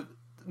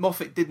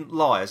Moffat didn't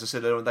lie, as I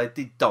said earlier. They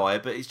did die,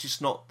 but it's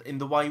just not in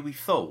the way we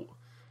thought.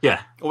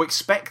 Yeah. Or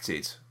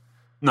expected.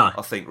 No.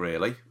 I think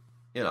really.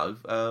 I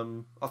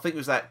think it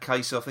was that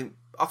case. I think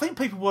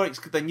people were.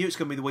 They knew it's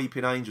going to be the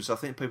Weeping Angels. I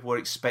think people were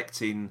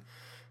expecting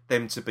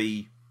them to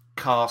be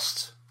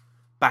cast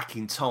back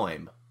in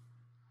time.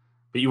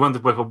 But you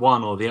wondered whether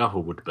one or the other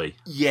would be.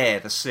 Yeah,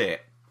 that's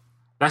it.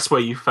 That's where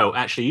you felt,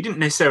 actually, you didn't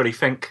necessarily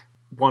think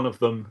one of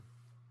them,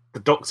 the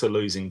Doctor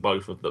losing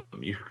both of them.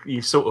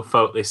 You sort of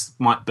felt this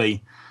might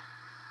be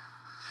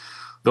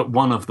that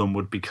one of them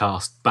would be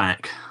cast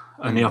back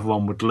and the other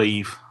one would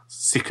leave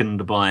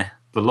sickened by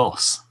the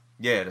loss.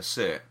 Yeah, that's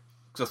it.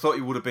 Because I thought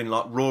it would have been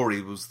like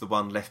Rory was the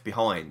one left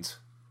behind.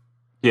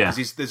 Yeah.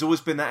 Because there's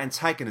always been that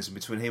antagonism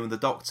between him and the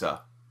Doctor.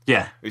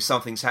 Yeah. If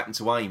something's happened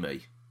to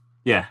Amy.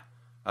 Yeah.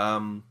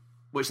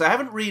 Which they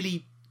haven't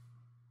really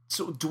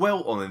sort of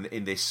dwelt on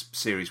in this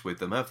series with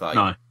them, have they?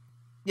 No.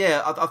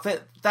 Yeah, I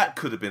think that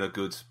could have been a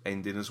good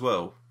ending as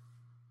well.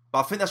 But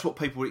I think that's what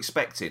people were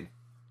expecting.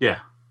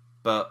 Yeah.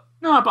 But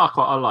no, but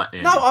I like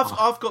it. No,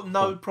 I've got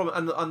no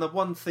problem. And the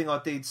one thing I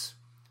did,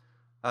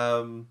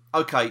 the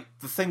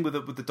thing with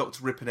the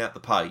Doctor ripping out the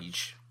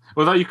page.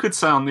 Although you could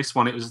say on this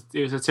one it was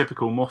a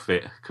typical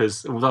Moffat,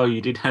 because although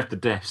you did have the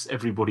deaths,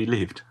 everybody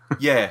lived.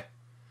 Yeah,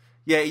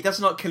 he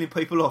doesn't like killing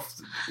people off.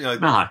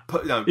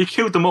 No, he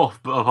killed them off,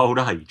 but of old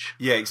age.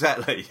 Yeah,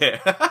 exactly. Yeah.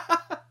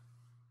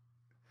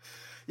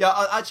 Yeah,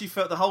 I actually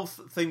felt the whole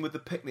thing with the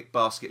picnic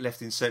basket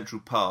left in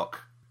Central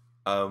Park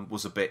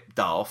was a bit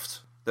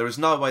daft. There is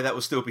no way that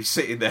will still be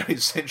sitting there in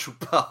Central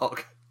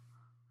Park.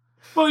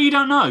 Well, you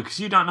don't know, because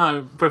you don't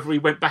know whether he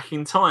went back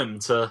in time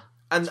to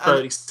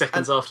 30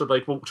 seconds after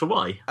they'd walked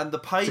away. And the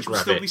page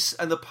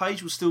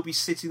will still be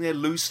sitting there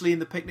loosely in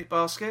the picnic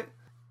basket.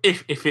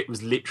 If it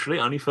was literally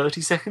only 30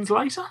 seconds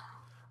later.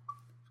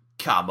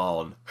 Come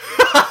on.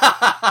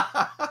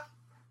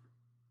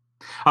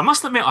 I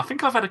must admit, I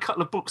think I've had a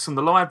couple of books from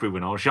the library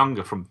when I was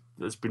younger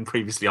that's been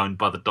previously owned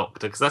by the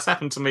Doctor, because that's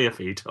happened to me a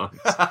few times.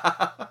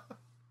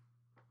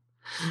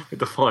 With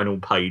the final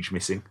page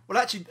missing. Well,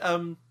 actually,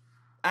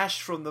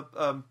 Ash from the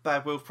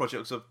Bad Wolf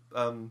Project sort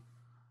of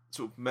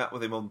met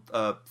with him on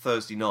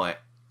Thursday night.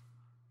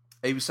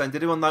 He was saying,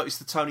 did anyone notice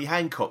the Tony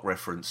Hancock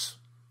reference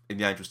in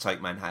The Angels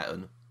Take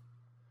Manhattan?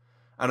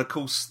 And of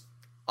course,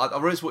 I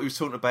realised what he was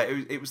talking about.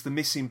 It was the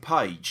missing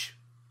page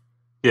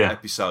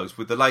episodes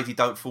with the Lady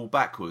Don't Fall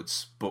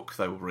Backwards book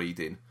they were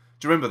reading.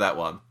 Do you remember that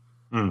one?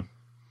 Mm.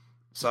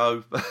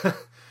 So, the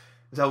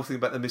whole thing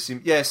about the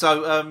missing... Yeah,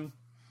 so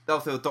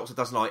the Doctor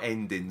doesn't like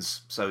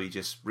endings, so he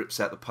just rips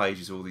out the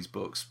pages of all these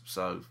books.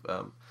 So,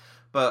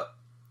 but...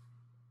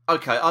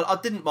 Okay, I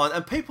didn't mind.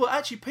 And people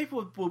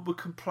were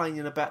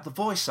complaining about the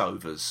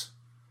voiceovers.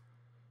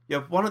 Yeah,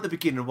 one at the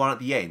beginning and one at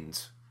the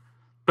end.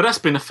 But that's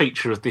been a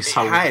feature of this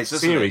whole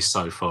series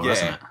so far,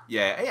 hasn't it?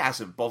 Yeah, it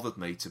hasn't bothered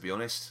me, to be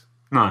honest.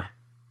 No.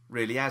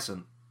 Really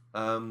hasn't.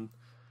 I mean,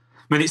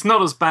 it's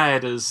not as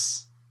bad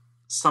as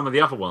some of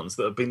the other ones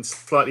that have been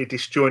slightly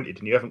disjointed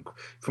and you haven't...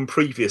 from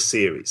previous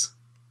series.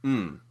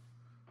 I'm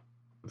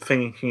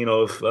thinking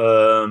of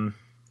the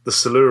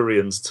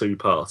Silurians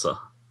two-parter.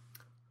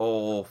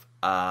 Or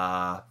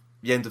The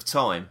End of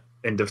Time.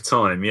 End of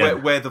Time, yeah.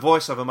 Where the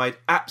voiceover made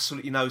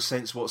absolutely no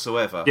sense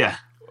whatsoever. Yeah.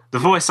 The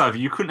voiceover,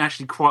 you couldn't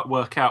actually quite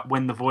work out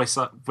when the voice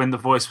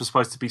was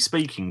supposed to be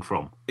speaking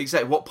from.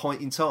 Exactly. What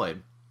point in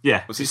time?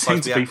 Yeah. It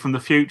seemed to be from the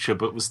future,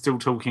 but was still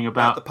talking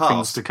about the past.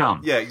 Things to come.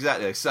 Yeah,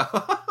 exactly. So,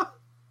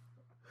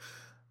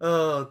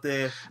 oh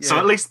dear. Yeah. So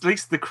at least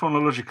the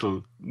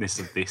chronologicalness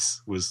of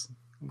this was...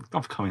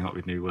 I'm coming up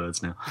with new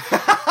words now.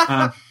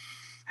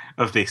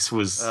 Of this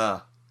was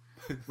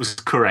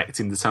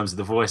correct in the terms of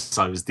the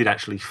voiceovers did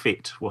actually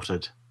fit what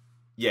had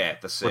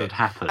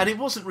happened. And it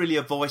wasn't really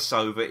a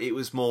voiceover, it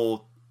was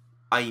more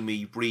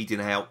Amy reading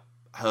out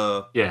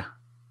her Yeah.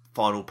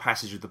 final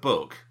passage of the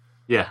book,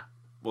 Yeah.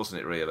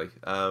 wasn't it, really?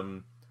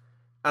 And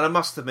I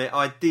must admit,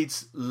 I did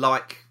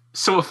like...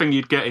 Sort of thing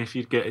you'd get if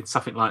you'd get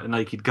something like The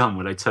Naked Gun,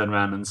 where they turn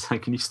around and say,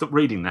 "Can you stop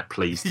reading that,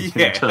 please?" And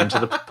Yeah. turn to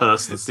the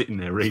person sitting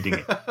there reading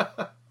it.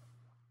 I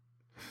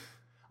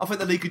think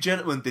the League of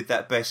Gentlemen did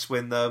that best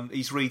when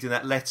he's reading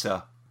that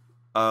letter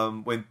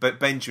when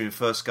Benjamin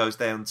first goes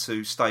down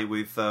to stay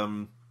with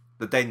the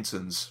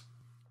Dentons,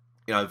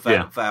 you know,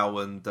 Val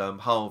and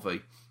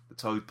Harvey, the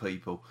Toad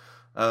people,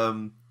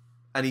 and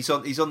he's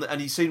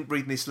seen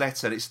reading this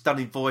letter, and it's done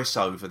in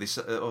voiceover. This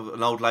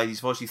an old lady's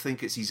voice. You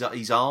think it's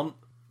his aunt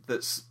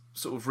that's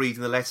sort of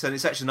reading the letter, and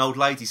it's actually an old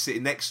lady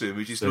sitting next to him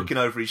who's just looking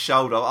over his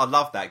shoulder. I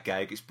love that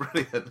gag; it's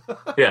brilliant.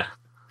 Yeah.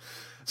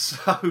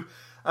 So,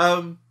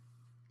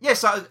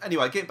 so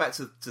anyway, getting back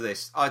to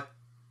this, I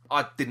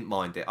didn't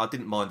mind it. I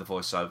didn't mind the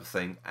voiceover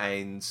thing,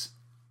 and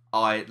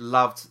I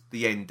loved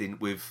the ending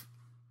with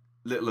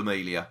little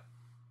Amelia,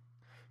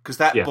 because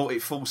that brought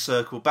it full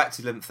circle back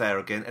to 11th Hour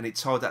again, and it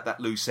tied up that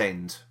loose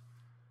end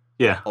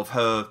of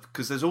her,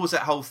 because there's always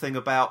that whole thing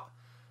about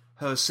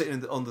her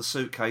sitting on the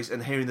suitcase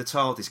and hearing the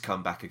TARDIS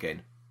come back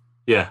again.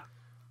 Yeah.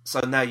 So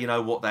now you know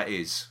what that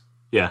is.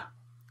 Yeah.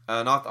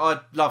 And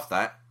I loved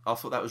that. I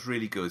thought that was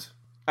really good.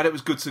 And it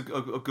was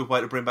a good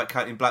way to bring back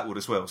Caitlin Blackwood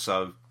as well.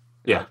 So,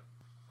 yeah.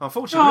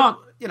 Unfortunately,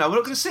 we're not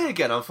going to see her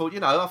again. I thought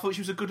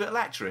she was a good little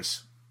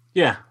actress.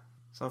 Yeah.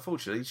 So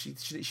unfortunately,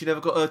 she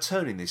never got her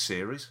turn in this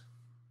series,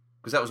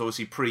 because that was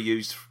obviously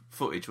pre-used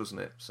footage,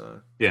 wasn't it? So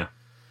yeah.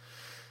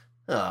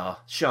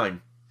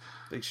 Shame,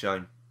 big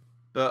shame.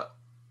 But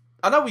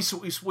I know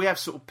we have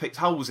sort of picked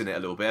holes in it a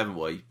little bit, haven't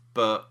we?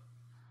 But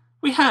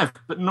we have,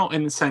 but not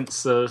in the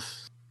sense of,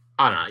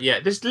 I don't know.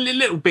 Yeah, there's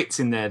little bits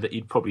in there that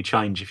you'd probably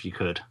change if you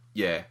could.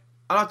 Yeah,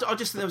 and I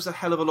just think there was a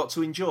hell of a lot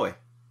to enjoy.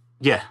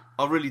 Yeah,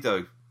 I really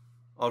do.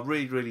 I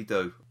really, really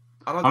do.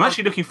 And I'm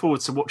actually looking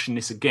forward to watching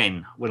this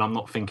again when I'm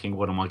not thinking,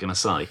 what am I going to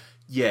say?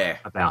 Yeah,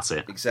 about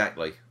it.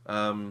 Exactly.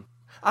 And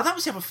that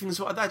was the other thing as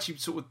well. I'd actually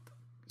sort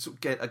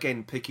of get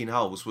again picking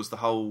holes was the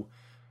whole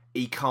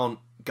he can't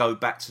go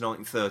back to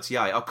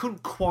 1938. I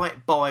couldn't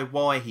quite buy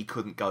why he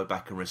couldn't go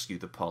back and rescue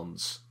the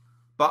Ponds,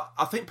 but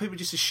I think people are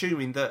just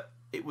assuming that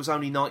it was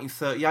only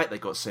 1938 they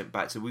got sent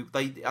back to.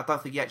 I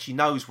don't think he actually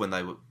knows when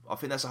they were. I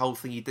think that's the whole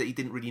thing. He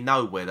didn't really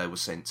know where they were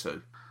sent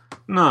to.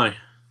 No,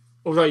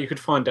 although you could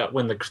find out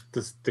when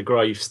the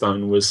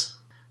gravestone was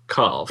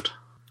carved.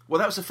 Well,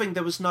 that was the thing.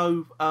 There was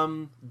no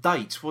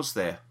date, was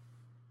there?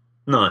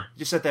 No. You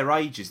just said their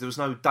ages. There was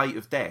no date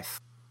of death.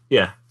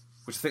 Yeah.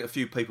 Which I think a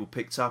few people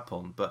picked up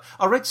on. But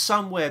I read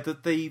somewhere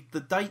that the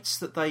dates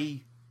that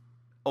they,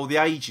 or the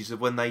ages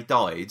of when they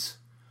died,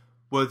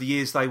 were the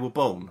years they were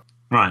born.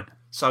 Right.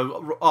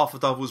 So Arthur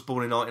Dove was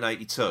born in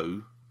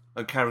 1982,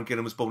 and Karen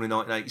Gillan was born in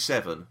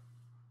 1987.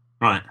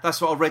 Right. That's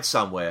what I read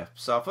somewhere.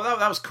 So I thought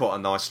that was quite a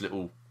nice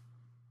little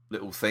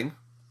thing.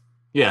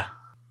 Yeah.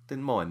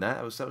 Didn't mind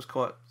that. That was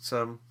quite.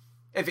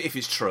 If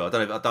it's true, I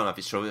don't know if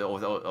it's true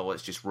or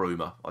it's just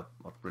rumour. I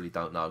really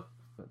don't know.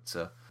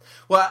 But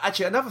well,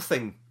 actually, another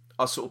thing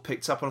I sort of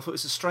picked up on, I thought it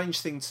was a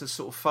strange thing to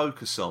sort of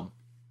focus on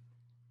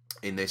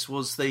in this,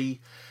 was the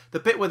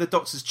bit where the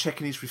Doctor's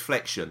checking his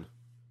reflection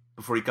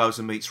before he goes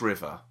and meets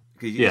River.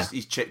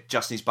 He's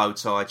adjusting his bow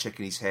tie,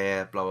 checking his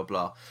hair, blah blah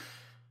blah,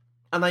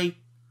 and they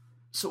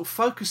sort of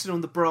focused in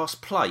on the brass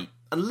plate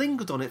and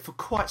lingered on it for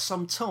quite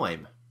some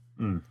time.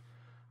 Mm.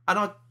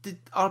 And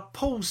I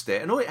paused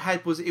it, and all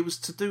it was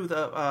to do with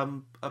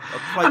a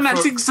plate. And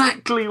that's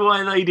exactly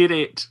why they did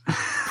it.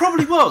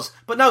 Probably was,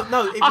 but no.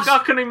 It was,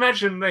 I can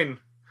imagine then.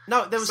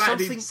 No, there was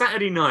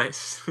Saturday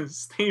nights,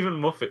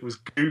 Stephen Moffat was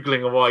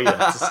Googling away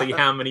to see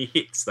how many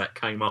hits that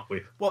came up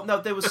with. Well, no,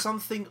 there was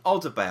something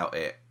odd about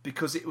it,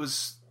 because it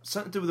was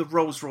something to do with the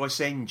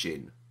Rolls-Royce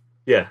engine.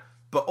 Yeah.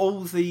 But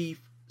all the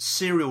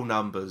serial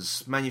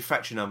numbers,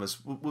 manufacturer numbers,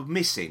 were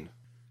missing.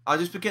 I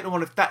just began to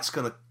wonder if that's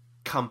going to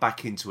come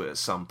back into it at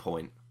some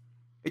point.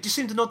 It just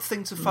seemed an odd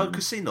thing to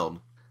focus in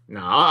on. No,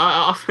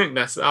 I think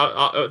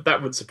that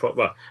wouldn't surprise.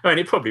 Well, I mean,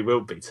 it probably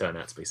will turn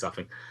out to be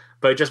something,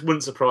 but it just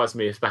wouldn't surprise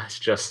me if that's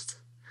just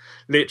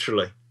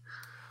literally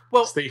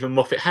Stephen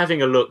Moffat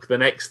having a look the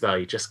next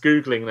day, just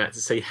Googling that to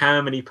see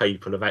how many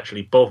people have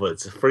actually bothered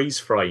to freeze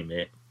frame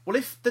it. Well,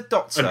 if the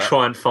Doctor... And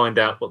try and find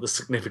out what the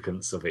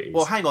significance of it is.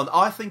 Well, hang on.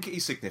 I think it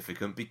is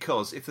significant,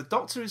 because if the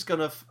Doctor is going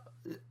to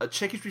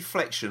check his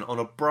reflection on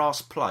a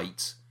brass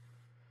plate,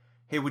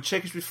 he would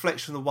check his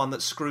reflection on the one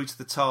that's screwed to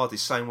the TARDIS,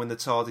 saying when the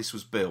TARDIS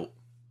was built.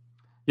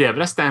 Yeah, but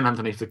that's down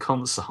underneath the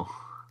console.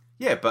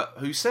 Yeah, but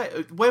who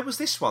said... Where was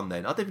this one,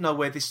 then? I didn't know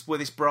where this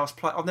brass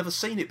plate... I've never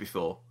seen it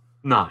before.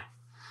 No.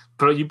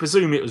 But you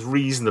presume it was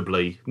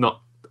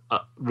not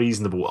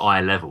reasonable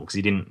eye level,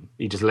 because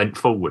he just leant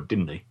forward,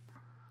 didn't he?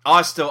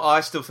 I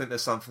still think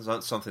there's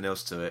something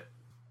else to it.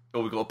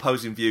 Or we've got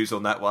opposing views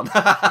on that one.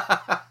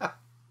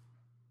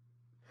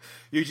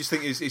 You just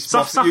think it's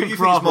something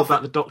rather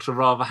about the Doctor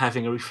rather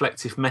having a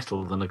reflective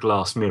metal than a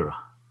glass mirror.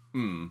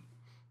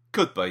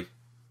 Could be.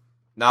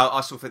 No,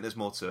 I still think there's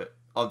more to it.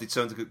 I'm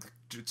determined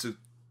to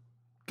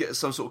get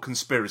some sort of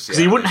conspiracy. Because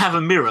he wouldn't have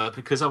a mirror,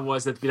 because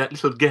otherwise there'd be that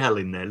little girl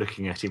in there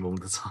looking at him all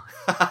the time.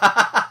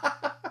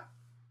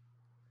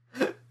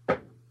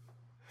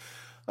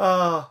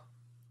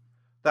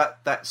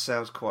 That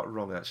sounds quite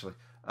wrong, actually.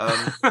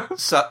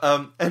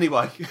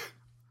 Anyway,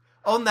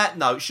 on that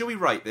note, shall we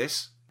rate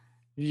this?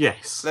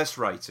 Yes. Let's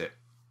rate it.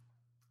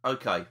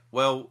 Okay,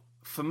 well,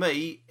 for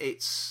me,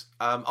 it's...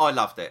 I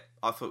loved it.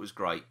 I thought it was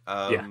great.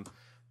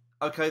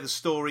 Okay, the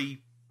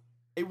story...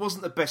 It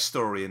wasn't the best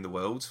story in the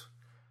world,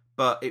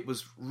 but it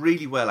was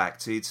really well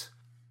acted.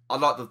 I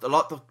like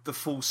the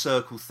full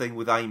circle thing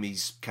with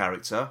Amy's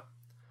character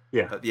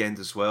at the end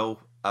as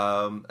well.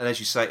 And as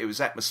you say, it was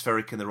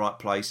atmospheric in the right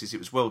places. It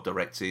was well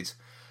directed.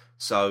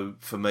 So,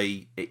 for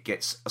me, it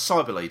gets a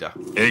cyber leader.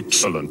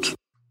 Excellent.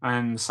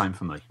 And same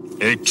for me.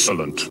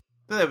 Excellent.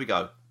 But there we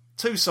go.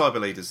 2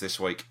 cyber leaders this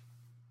week.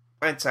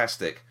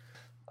 Fantastic.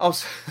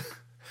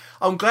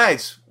 I'm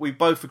glad we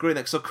both agree on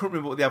that, because I couldn't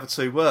remember what the other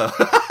 2 were.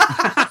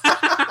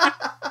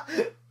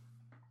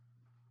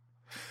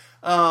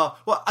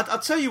 Well, I'll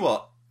tell you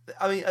what.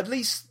 I mean, at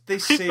least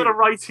this He's got a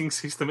rating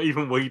system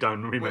even we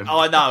don't remember.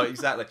 I know,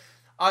 exactly.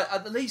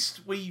 At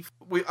least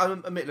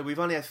admittedly, we've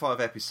only had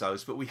 5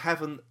 episodes, but we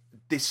haven't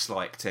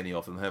disliked any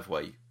of them, have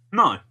we?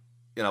 No.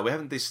 You know, we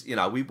haven't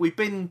we've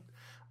been...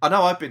 I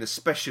know I've been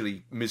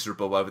especially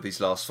miserable over these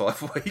last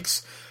 5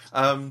 weeks.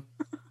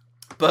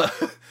 But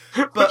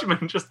what do you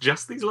mean, just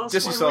these last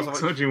 5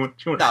 weeks? Or do you want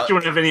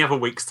to have any other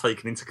weeks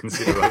taken into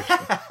consideration?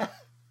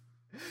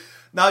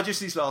 No, just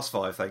these last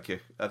 5, thank you.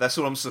 That's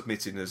all I'm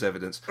submitting as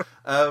evidence.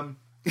 No,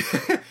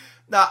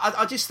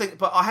 I just think,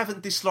 but I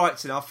haven't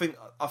disliked it. I think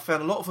I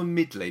found a lot of them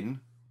middling.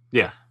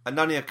 Yeah. And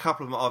only a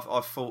couple of them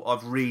I've thought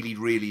I've really,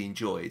 really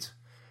enjoyed.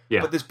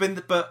 Yeah. But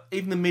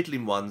even the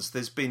middling ones,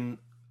 there's been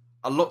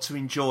a lot to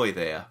enjoy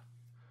there,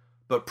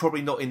 but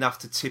probably not enough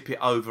to tip it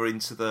over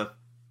into the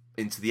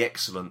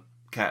excellent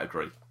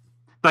category.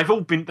 They've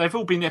all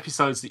been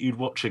episodes that you'd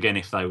watch again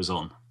if they was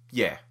on.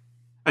 Yeah.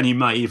 And you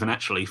may even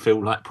actually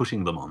feel like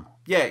putting them on.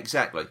 Yeah,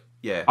 exactly.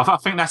 Yeah. I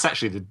think that's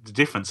actually the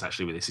difference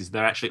actually with this, is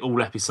they're actually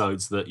all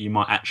episodes that you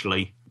might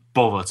actually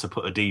bother to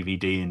put a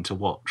DVD in to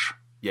watch.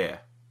 Yeah.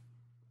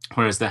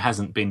 Whereas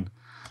there's been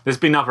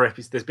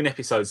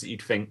episodes that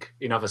you'd think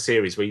in other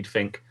series where you'd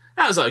think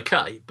that was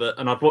okay,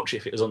 and I'd watch it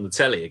if it was on the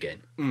telly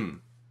again. Mm.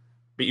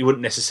 But you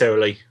wouldn't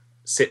necessarily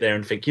sit there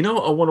and think, you know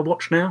what I want to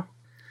watch now?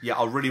 Yeah,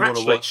 I really want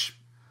to watch.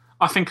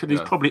 I think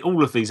probably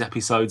all of these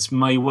episodes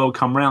may well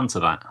come round to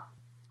that.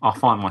 I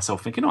find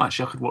myself thinking, oh,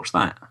 actually, I could watch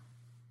that.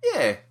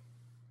 Yeah.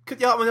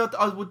 I mean,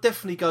 I would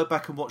definitely go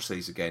back and watch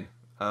these again.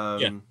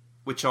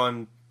 Which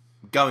I'm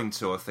going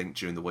to, I think,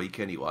 during the week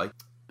anyway.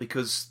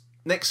 Because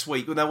next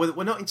week, we're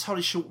not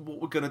entirely sure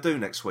what we're going to do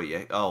next week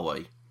yet, are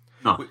we?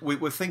 No.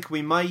 We're thinking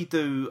we may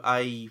do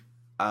a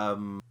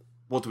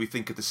what do we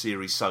think of the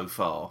series so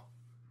far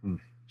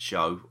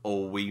show,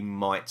 or we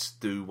might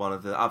do one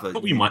of the other...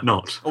 But we might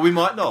not. Or we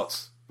might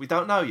not. We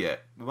don't know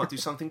yet. We might do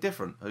something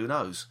different. Who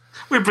knows?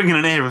 We're bringing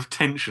an air of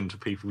tension to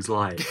people's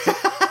lives.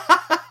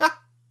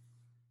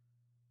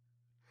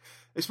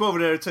 It's more of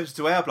an air of tension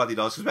to our bloody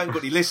lives, because we haven't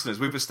got any listeners.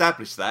 We've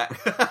established that.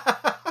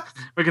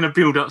 We're going to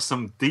build up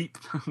some deep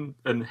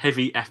and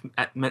heavy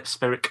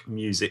atmospheric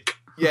music.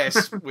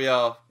 Yes, we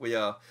are.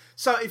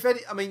 So, if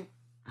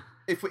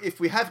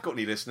we have got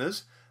any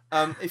listeners,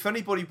 if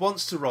anybody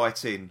wants to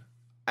write in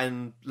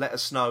and let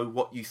us know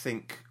what you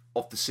think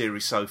of the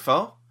series so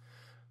far,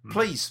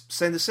 please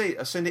send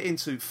it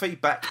into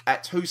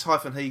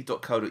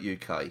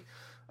feedback@whos-he.co.uk,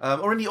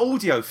 or any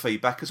audio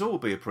feedback as well will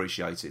be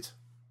appreciated.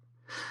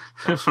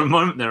 For a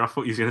moment there, I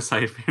thought you were going to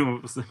say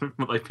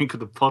what they think of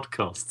the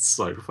podcasts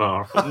so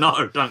far. But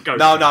no, don't go.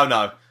 No.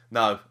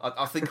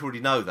 I think I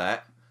already know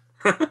that.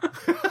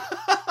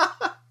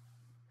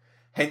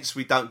 Hence,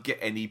 we don't get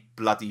any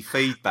bloody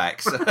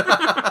feedbacks.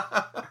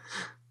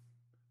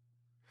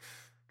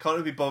 Can't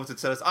even be bothered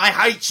to tell us, I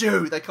hate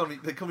you! They can't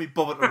be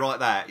bothered to write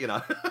that, you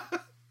know.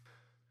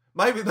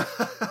 Maybe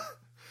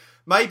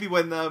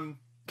when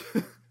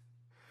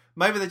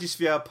maybe they just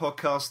view our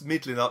podcast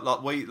middling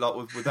like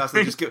with us.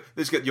 They just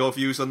get your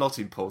views are not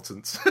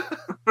important.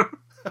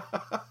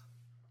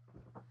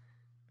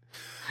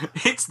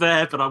 It's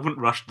there, but I wouldn't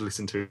rush to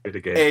listen to it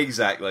again.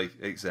 Exactly.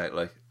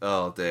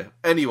 Oh dear.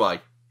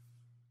 Anyway,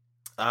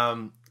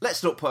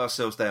 let's not put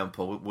ourselves down,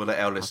 Paul. We'll let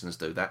our listeners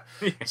do that.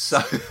 Yes.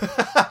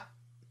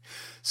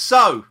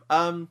 So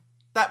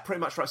that pretty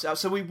much wraps it up.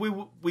 So we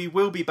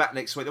will be back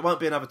next week. There won't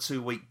be another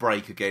 2-week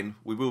break again.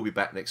 We will be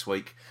back next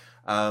week.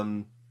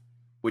 We're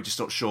just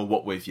not sure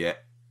what with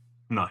yet.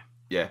 No.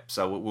 Yeah,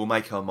 so we'll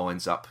make our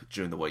minds up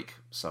during the week.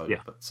 So, yeah.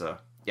 But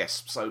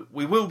yes, so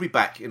we will be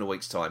back in a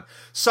week's time.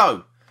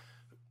 So,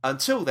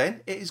 until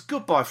then, it is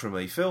goodbye from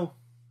me, Phil.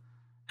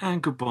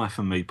 And goodbye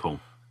from me, Paul.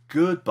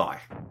 Goodbye.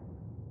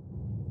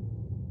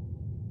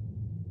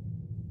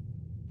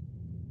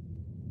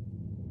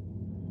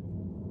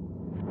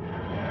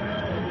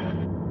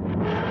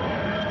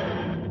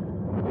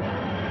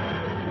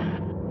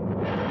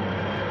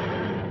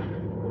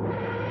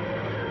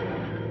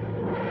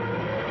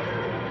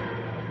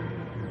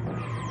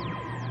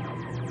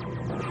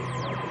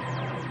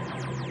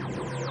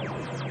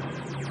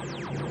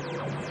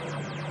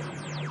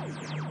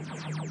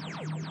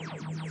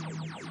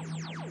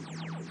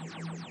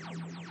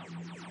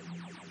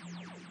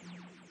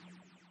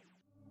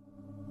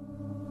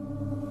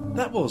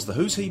 That was the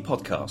Who's He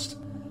podcast.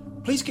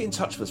 Please get in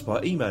touch with us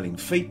by emailing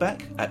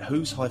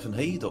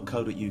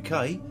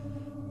feedback@whos-he.co.uk,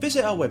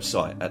 visit our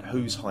website at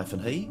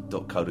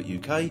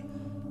whos-he.co.uk,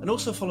 and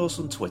also follow us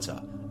on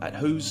Twitter at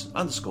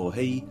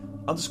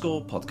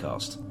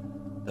whos_he_podcast.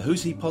 The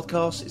Who's He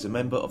podcast is a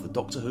member of the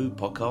Doctor Who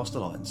Podcast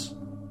Alliance.